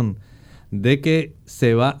noción de que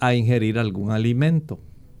se va a ingerir algún alimento.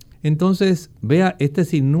 Entonces, vea este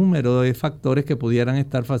sinnúmero de factores que pudieran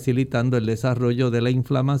estar facilitando el desarrollo de la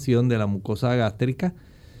inflamación de la mucosa gástrica.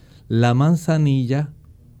 La manzanilla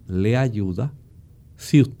le ayuda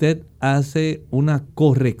si usted hace una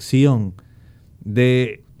corrección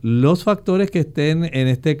de los factores que estén, en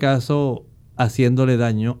este caso, haciéndole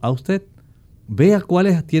daño a usted. Vea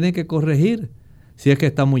cuáles tiene que corregir. Si es que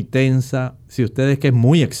está muy tensa, si usted es que es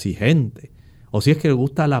muy exigente, o si es que le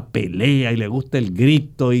gusta la pelea y le gusta el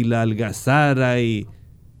grito y la algazara y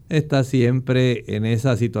está siempre en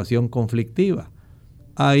esa situación conflictiva.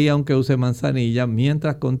 Ahí, aunque use manzanilla,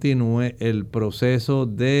 mientras continúe el proceso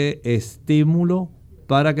de estímulo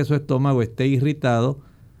para que su estómago esté irritado,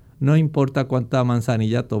 no importa cuánta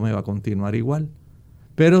manzanilla tome, va a continuar igual.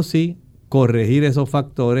 Pero sí, corregir esos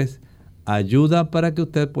factores ayuda para que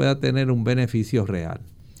usted pueda tener un beneficio real.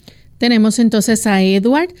 Tenemos entonces a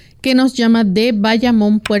Edward, que nos llama de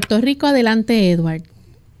Bayamón, Puerto Rico. Adelante, Edward.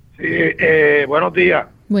 Sí, buenos días.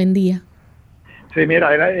 Buen día. Sí, mira,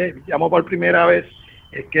 llamo por primera vez.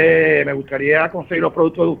 Es que me gustaría conseguir los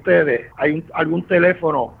productos de ustedes. ¿Hay algún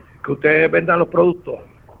teléfono que ustedes vendan los productos?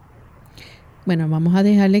 Bueno, vamos a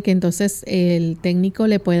dejarle que entonces el técnico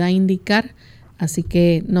le pueda indicar, así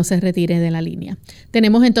que no se retire de la línea.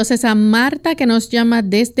 Tenemos entonces a Marta que nos llama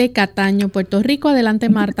desde Cataño, Puerto Rico. Adelante,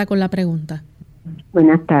 Marta, con la pregunta.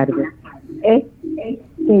 Buenas tardes. Es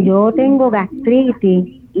que yo tengo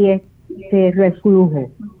gastritis y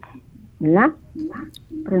reflujo, ¿verdad?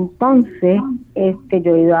 Pero entonces,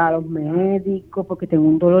 yo he ido a los médicos porque tengo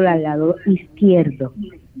un dolor al lado izquierdo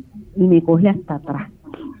y me coge hasta atrás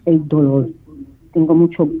el dolor. Tengo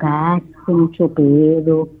mucho gas, mucho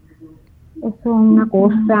pedo. Eso es una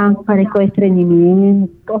cosa, parezco de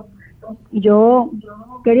estreñimiento. Y yo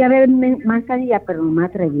quería ver manzanilla, pero no me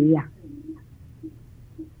atrevía.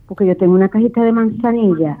 Porque yo tengo una cajita de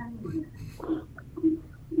manzanilla.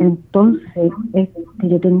 Entonces,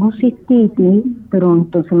 yo tengo cistitis, pero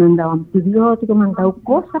entonces me han dado antibióticos, me han dado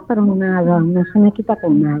cosas, pero nada, no se me quita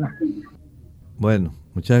con nada. Bueno,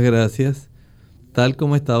 muchas gracias. Tal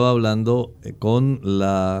como estaba hablando con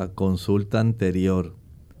la consulta anterior,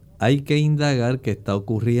 hay que indagar qué está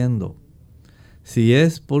ocurriendo. Si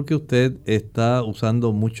es porque usted está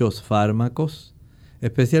usando muchos fármacos,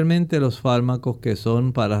 especialmente los fármacos que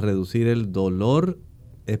son para reducir el dolor,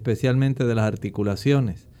 especialmente de las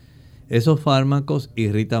articulaciones. Esos fármacos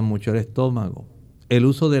irritan mucho el estómago. El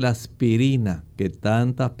uso de la aspirina que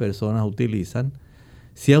tantas personas utilizan,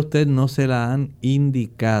 si a usted no se la han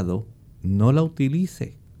indicado, no la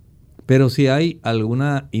utilice. Pero si hay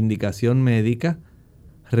alguna indicación médica,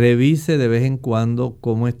 revise de vez en cuando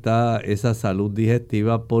cómo está esa salud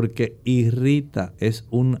digestiva porque irrita, es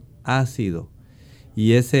un ácido.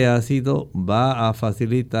 Y ese ácido va a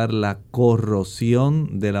facilitar la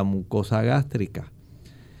corrosión de la mucosa gástrica.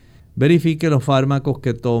 Verifique los fármacos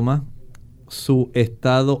que toma, su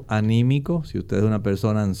estado anímico. Si usted es una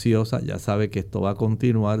persona ansiosa, ya sabe que esto va a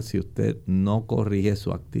continuar si usted no corrige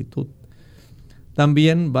su actitud.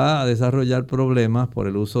 También va a desarrollar problemas por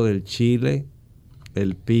el uso del chile,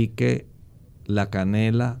 el pique, la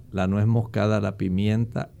canela, la nuez moscada, la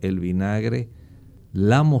pimienta, el vinagre,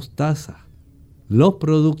 la mostaza. Los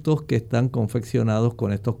productos que están confeccionados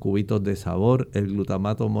con estos cubitos de sabor, el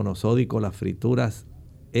glutamato monosódico, las frituras,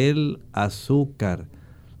 el azúcar,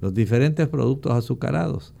 los diferentes productos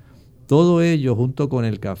azucarados. Todo ello junto con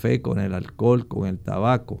el café, con el alcohol, con el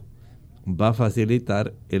tabaco, va a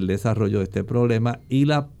facilitar el desarrollo de este problema y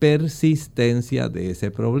la persistencia de ese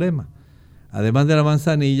problema. Además de la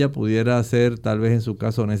manzanilla, pudiera ser tal vez en su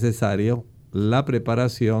caso necesario la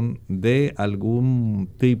preparación de algún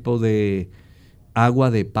tipo de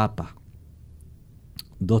agua de papa.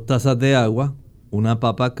 2 tazas de agua, una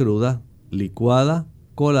papa cruda, licuada,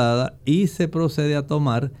 colada y se procede a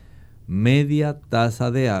tomar media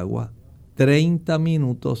taza de agua 30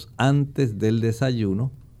 minutos antes del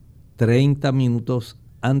desayuno, 30 minutos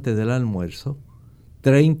antes del almuerzo,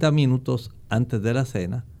 30 minutos antes de la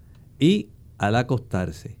cena y al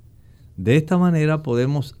acostarse. De esta manera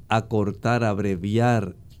podemos acortar,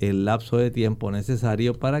 abreviar el lapso de tiempo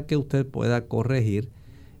necesario para que usted pueda corregir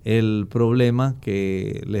el problema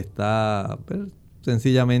que le está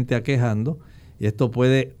sencillamente aquejando. Y esto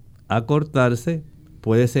puede acortarse,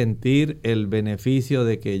 puede sentir el beneficio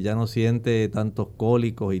de que ya no siente tantos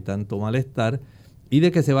cólicos y tanto malestar y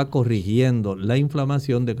de que se va corrigiendo la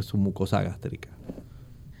inflamación de su mucosa gástrica.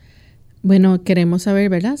 Bueno, queremos saber,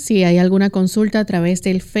 ¿verdad?, si hay alguna consulta a través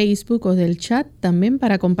del Facebook o del chat también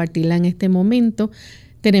para compartirla en este momento.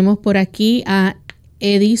 Tenemos por aquí a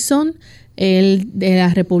Edison, él de la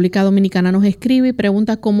República Dominicana nos escribe y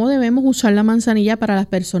pregunta cómo debemos usar la manzanilla para las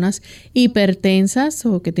personas hipertensas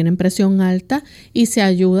o que tienen presión alta y se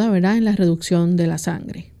ayuda, ¿verdad?, en la reducción de la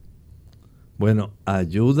sangre. Bueno,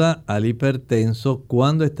 ayuda al hipertenso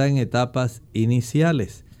cuando está en etapas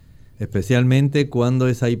iniciales, especialmente cuando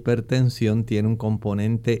esa hipertensión tiene un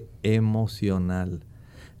componente emocional.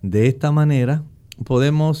 De esta manera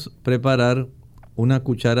podemos preparar una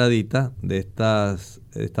cucharadita de esta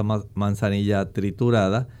manzanilla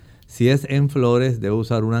triturada. Si es en flores, debe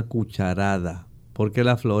usar una cucharada, porque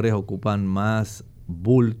las flores ocupan más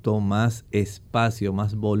bulto, más espacio,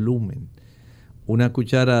 más volumen. Una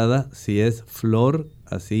cucharada, si es flor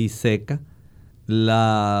así seca,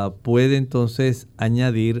 la puede entonces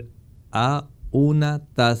añadir a una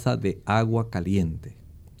taza de agua caliente.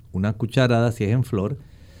 Una cucharada si es en flor.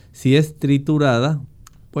 Si es triturada,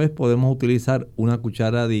 pues podemos utilizar una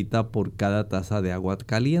cucharadita por cada taza de agua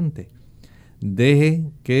caliente. Deje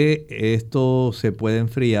que esto se pueda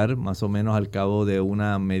enfriar más o menos al cabo de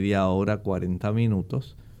una media hora, 40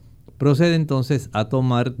 minutos. procede entonces a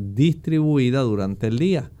tomar distribuida durante el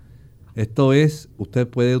día. Esto es, usted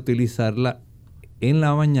puede utilizarla en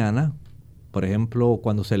la mañana, por ejemplo,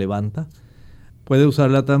 cuando se levanta. Puede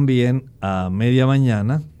usarla también a media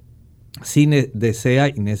mañana. Si desea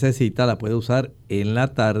y necesita, la puede usar en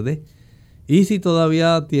la tarde. Y si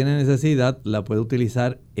todavía tiene necesidad, la puede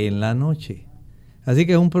utilizar en la noche. Así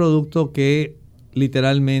que es un producto que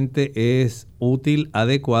literalmente es útil,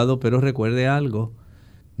 adecuado, pero recuerde algo.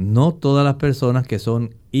 No todas las personas que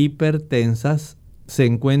son hipertensas se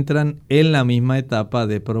encuentran en la misma etapa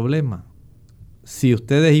de problema. Si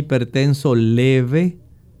usted es hipertenso leve,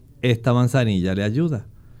 esta manzanilla le ayuda.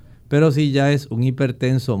 Pero si ya es un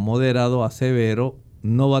hipertenso moderado a severo,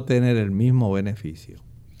 no va a tener el mismo beneficio.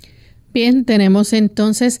 Bien, tenemos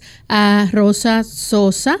entonces a Rosa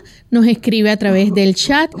Sosa, nos escribe a través del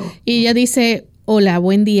chat y ella dice: hola,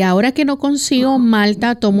 buen día. Ahora que no consigo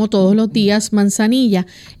malta, tomo todos los días manzanilla.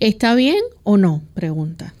 ¿Está bien o no?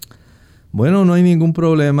 Pregunta. Bueno, no hay ningún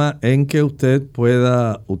problema en que usted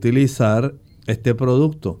pueda utilizar este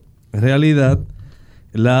producto. En realidad,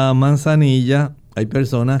 la manzanilla, hay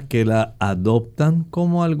personas que la adoptan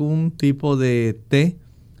como algún tipo de té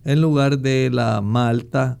en lugar de la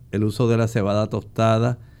malta, el uso de la cebada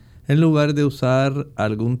tostada, en lugar de usar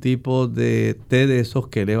algún tipo de té de esos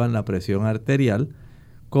que elevan la presión arterial,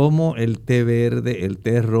 como el té verde, el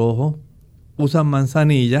té rojo, usan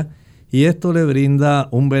manzanilla y esto le brinda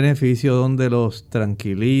un beneficio donde los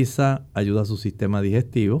tranquiliza, ayuda a su sistema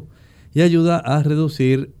digestivo y ayuda a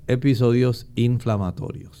reducir episodios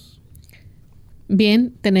inflamatorios.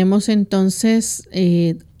 Bien, tenemos entonces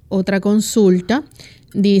otra consulta.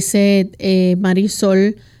 Dice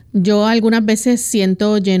Marisol: yo algunas veces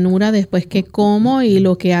siento llenura después que como y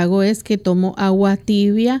lo que hago es que tomo agua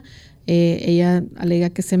tibia. Ella alega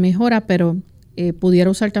que se mejora, pero ¿pudiera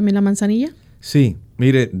usar también la manzanilla? Sí,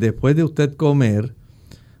 mire, después de usted comer,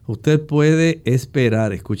 usted puede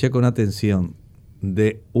esperar, escuche con atención,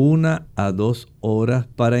 de 1 a 2 horas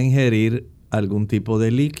para ingerir algún tipo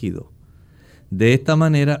de líquido. De esta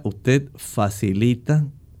manera usted facilita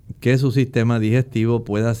que su sistema digestivo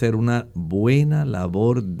pueda hacer una buena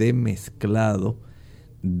labor de mezclado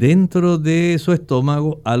dentro de su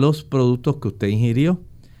estómago a los productos que usted ingirió,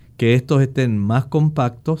 que estos estén más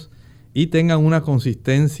compactos y tengan una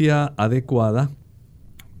consistencia adecuada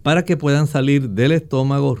para que puedan salir del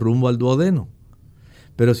estómago rumbo al duodeno.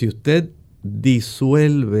 Pero si usted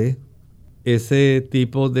disuelve ese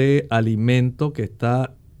tipo de alimento que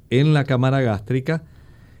está en la cámara gástrica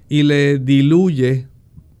y le diluye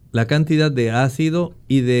la cantidad de ácido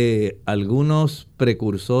y de algunos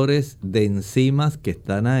precursores de enzimas que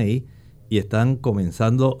están ahí y están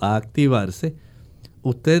comenzando a activarse,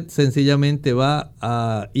 usted sencillamente va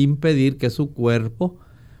a impedir que su cuerpo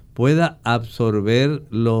pueda absorber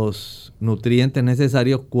los nutrientes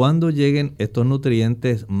necesarios cuando lleguen estos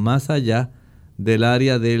nutrientes más allá del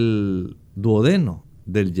área del duodeno,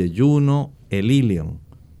 del yeyuno, el ilion.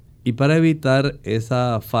 Y para evitar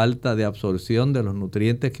esa falta de absorción de los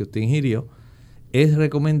nutrientes que usted ingirió, es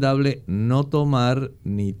recomendable no tomar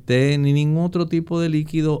ni té ni ningún otro tipo de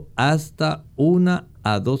líquido hasta 1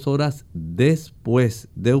 a 2 horas después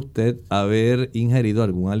de usted haber ingerido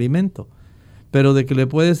algún alimento. Pero de que le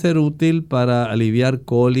puede ser útil para aliviar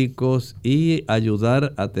cólicos y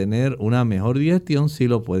ayudar a tener una mejor digestión, sí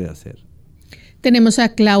lo puede hacer. Tenemos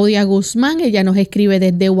a Claudia Guzmán, ella nos escribe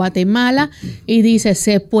desde Guatemala y dice: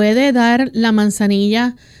 ¿se puede dar la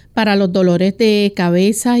manzanilla para los dolores de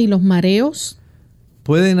cabeza y los mareos?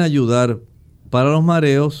 Pueden ayudar para los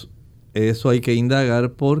mareos, eso hay que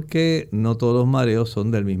indagar porque no todos los mareos son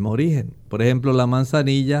del mismo origen. Por ejemplo, la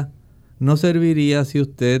manzanilla no serviría si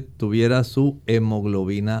usted tuviera su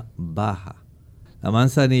hemoglobina baja. La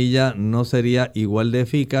manzanilla no sería igual de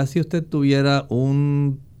eficaz si usted tuviera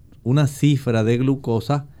una cifra de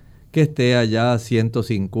glucosa que esté allá a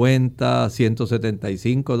 150,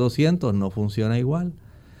 175, 200, no funciona igual.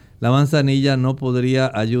 La manzanilla no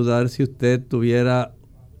podría ayudar si usted tuviera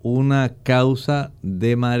una causa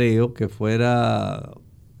de mareo que fuera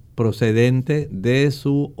procedente de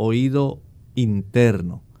su oído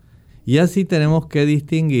interno. Y así tenemos que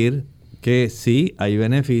distinguir que sí hay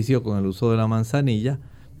beneficio con el uso de la manzanilla,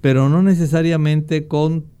 pero no necesariamente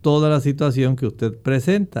con toda la situación que usted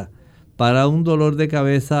presenta. Para un dolor de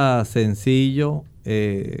cabeza sencillo,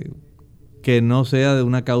 que no sea de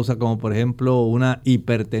una causa como por ejemplo una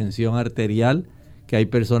hipertensión arterial, que hay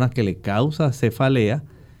personas que le causa cefalea.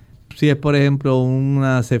 Si es por ejemplo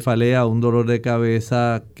una cefalea o un dolor de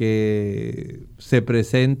cabeza que se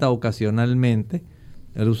presenta ocasionalmente,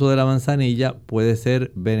 el uso de la manzanilla puede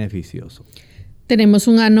ser beneficioso. Tenemos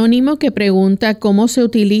un anónimo que pregunta cómo se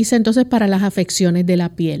utiliza entonces para las afecciones de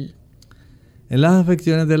la piel. En las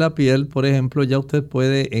afecciones de la piel, por ejemplo, ya usted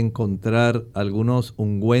puede encontrar algunos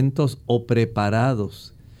ungüentos o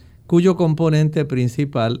preparados cuyo componente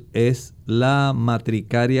principal es la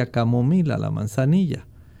matricaria camomila, la manzanilla.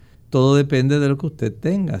 Todo depende de lo que usted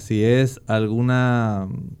tenga. Si es alguna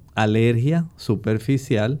alergia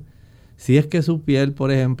superficial, si es que su piel,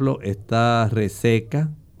 por ejemplo, está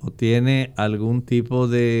reseca o tiene algún tipo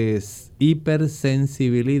de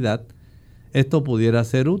hipersensibilidad, esto pudiera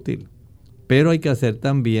ser útil. Pero hay que hacer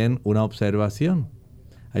también una observación.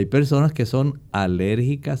 Hay personas que son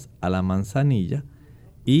alérgicas a la manzanilla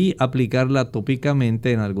y aplicarla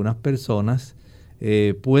tópicamente en algunas personas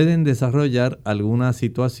pueden desarrollar alguna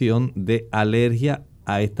situación de alergia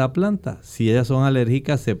a esta planta. Si ellas son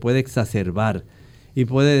alérgicas, se puede exacerbar y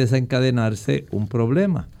puede desencadenarse un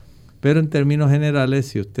problema. Pero en términos generales,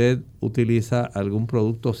 si usted utiliza algún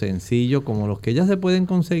producto sencillo como los que ya se pueden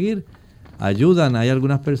conseguir, ayudan. Hay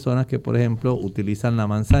algunas personas que, por ejemplo, utilizan la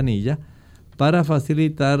manzanilla para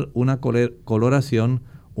facilitar una coloración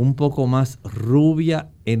un poco más rubia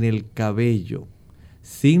en el cabello,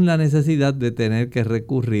 sin la necesidad de tener que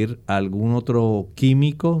recurrir a algún otro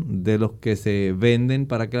químico de los que se venden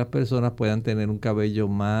para que las personas puedan tener un cabello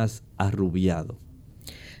más arrubiado.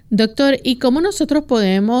 Doctor, ¿y cómo nosotros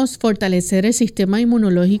podemos fortalecer el sistema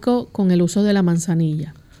inmunológico con el uso de la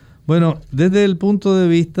manzanilla? Bueno, desde el punto de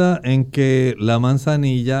vista en que la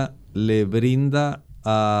manzanilla le brinda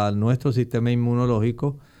a nuestro sistema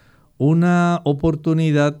inmunológico una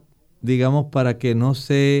oportunidad, digamos, para que no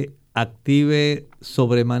se active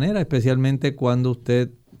sobremanera, especialmente cuando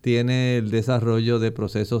usted tiene el desarrollo de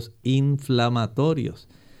procesos inflamatorios.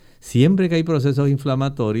 Siempre que hay procesos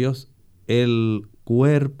inflamatorios, el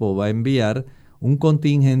cuerpo va a enviar un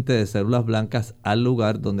contingente de células blancas al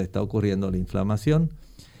lugar donde está ocurriendo la inflamación.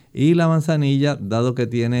 Y la manzanilla, dado que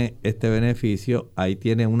tiene este beneficio, ahí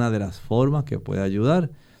tiene una de las formas que puede ayudar.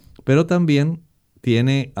 Pero también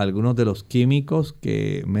tiene algunos de los químicos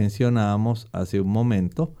que mencionábamos hace un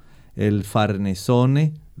momento, el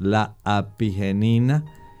farnesone, la apigenina,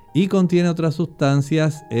 y contiene otras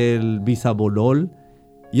sustancias, el bisabolol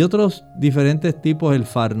y otros diferentes tipos, el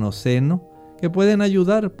farnoceno, que pueden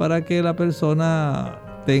ayudar para que la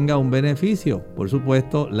persona tenga un beneficio. Por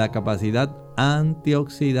supuesto, la capacidad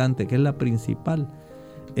antioxidante, que es la principal,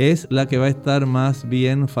 es la que va a estar más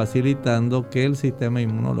bien facilitando que el sistema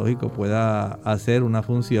inmunológico pueda hacer una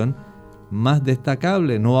función más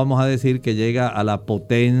destacable. No vamos a decir que llega a la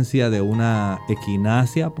potencia de una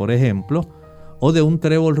equinácea, por ejemplo, o de un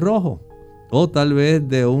trébol rojo, o tal vez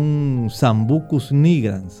de un Sambucus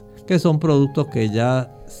nigrans, que son productos que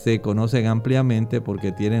ya se conocen ampliamente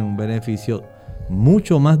porque tienen un beneficio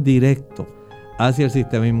mucho más directo hacia el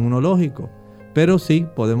sistema inmunológico. Pero sí,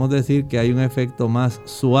 podemos decir que hay un efecto más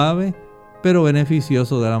suave, pero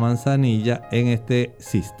beneficioso de la manzanilla en este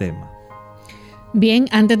sistema. Bien,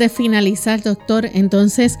 antes de finalizar, doctor,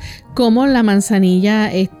 entonces, ¿cómo la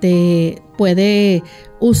manzanilla puede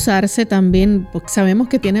usarse también? Porque sabemos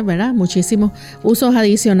que tiene, ¿verdad?, muchísimos usos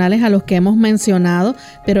adicionales a los que hemos mencionado,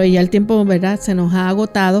 pero ya el tiempo, ¿verdad?, se nos ha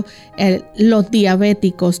agotado. Los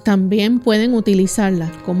diabéticos también pueden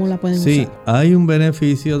utilizarla. ¿Cómo la pueden usar? Sí, hay un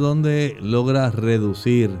beneficio donde logra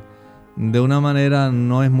reducir, de una manera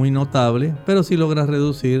no es muy notable, pero sí logra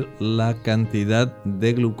reducir la cantidad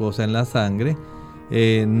de glucosa en la sangre.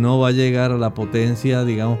 No va a llegar a la potencia,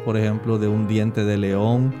 digamos, por ejemplo, de un diente de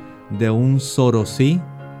león, de un sorosí,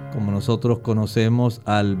 como nosotros conocemos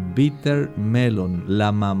al bitter melon,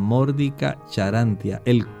 la mamórdica charantia,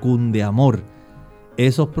 el cundeamor.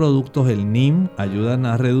 Esos productos, el NIM, ayudan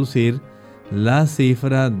a reducir la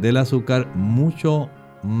cifra del azúcar mucho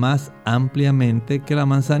más ampliamente que la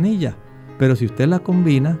manzanilla. Pero si usted la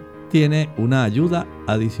combina, tiene una ayuda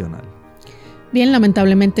adicional. Bien,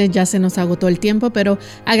 lamentablemente ya se nos agotó el tiempo, pero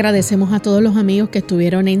agradecemos a todos los amigos que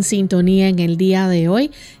estuvieron en sintonía en el día de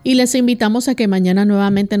hoy y les invitamos a que mañana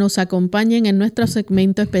nuevamente nos acompañen en nuestro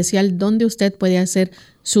segmento especial donde usted puede hacer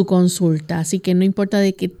su consulta. Así que no importa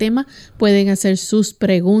de qué tema, pueden hacer sus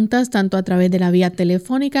preguntas tanto a través de la vía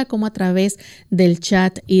telefónica como a través del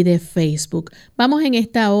chat y de Facebook. Vamos en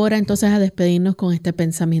esta hora entonces a despedirnos con este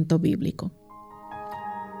pensamiento bíblico.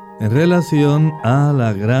 En relación a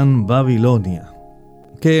la Gran Babilonia,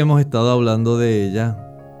 que hemos estado hablando de ella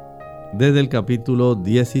desde el capítulo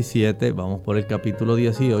 17, vamos por el capítulo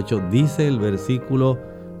 18, dice el versículo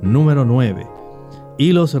número 9: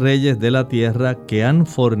 y los reyes de la tierra que han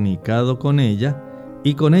fornicado con ella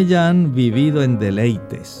y con ella han vivido en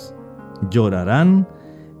deleites, llorarán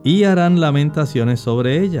y harán lamentaciones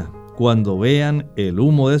sobre ella cuando vean el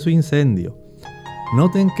humo de su incendio,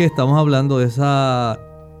 Noten que estamos hablando de esa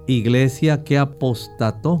iglesia que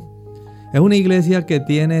apostató. Es una iglesia que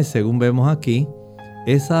tiene, según vemos aquí,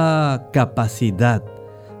 esa capacidad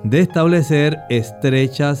de establecer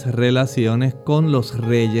estrechas relaciones con los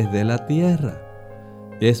reyes de la tierra.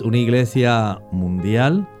 Es una iglesia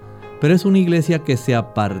mundial, pero es una iglesia que se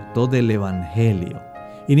apartó del evangelio.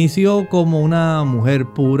 Inició como una mujer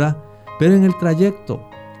pura, pero en el trayecto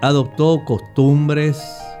adoptó costumbres,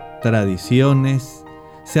 tradiciones,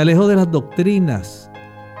 se alejó de las doctrinas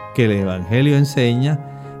que el evangelio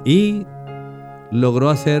enseña y logró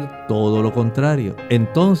hacer todo lo contrario.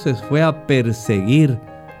 Entonces fue a perseguir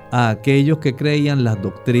a aquellos que creían las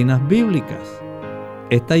doctrinas bíblicas.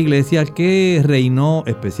 Esta iglesia que reinó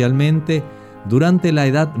especialmente durante la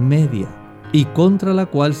Edad Media y contra la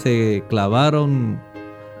cual se clavaron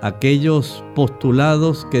aquellos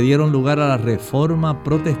postulados que dieron lugar a la Reforma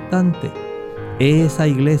Protestante. Esa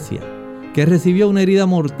iglesia que recibió una herida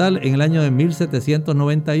mortal en el año de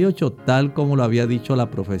 1798, tal como lo había dicho la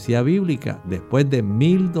profecía bíblica, después de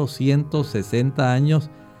 1260 años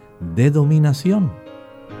de dominación.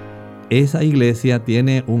 Esa iglesia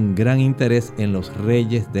tiene un gran interés en los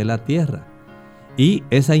reyes de la tierra y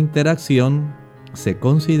esa interacción se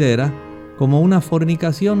considera como una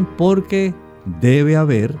fornicación porque debe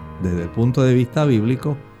haber, desde el punto de vista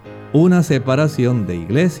bíblico, una separación de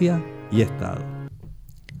iglesia y Estado.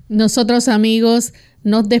 Nosotros, amigos,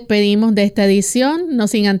 nos despedimos de esta edición, no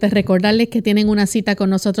sin antes recordarles que tienen una cita con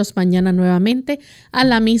nosotros mañana nuevamente a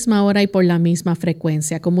la misma hora y por la misma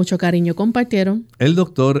frecuencia. Con mucho cariño compartieron el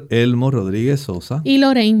doctor Elmo Rodriguez Sosa y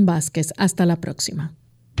Lorraine Vázquez. Hasta la próxima.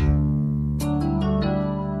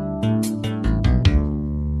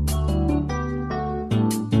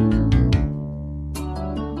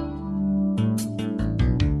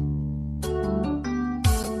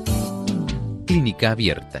 Clínica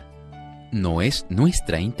Abierta. No es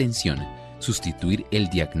nuestra intención sustituir el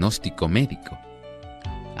diagnóstico médico.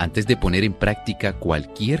 Antes de poner en práctica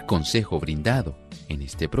cualquier consejo brindado en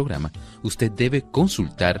este programa, usted debe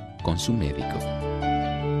consultar con su médico.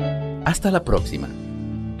 Hasta la próxima.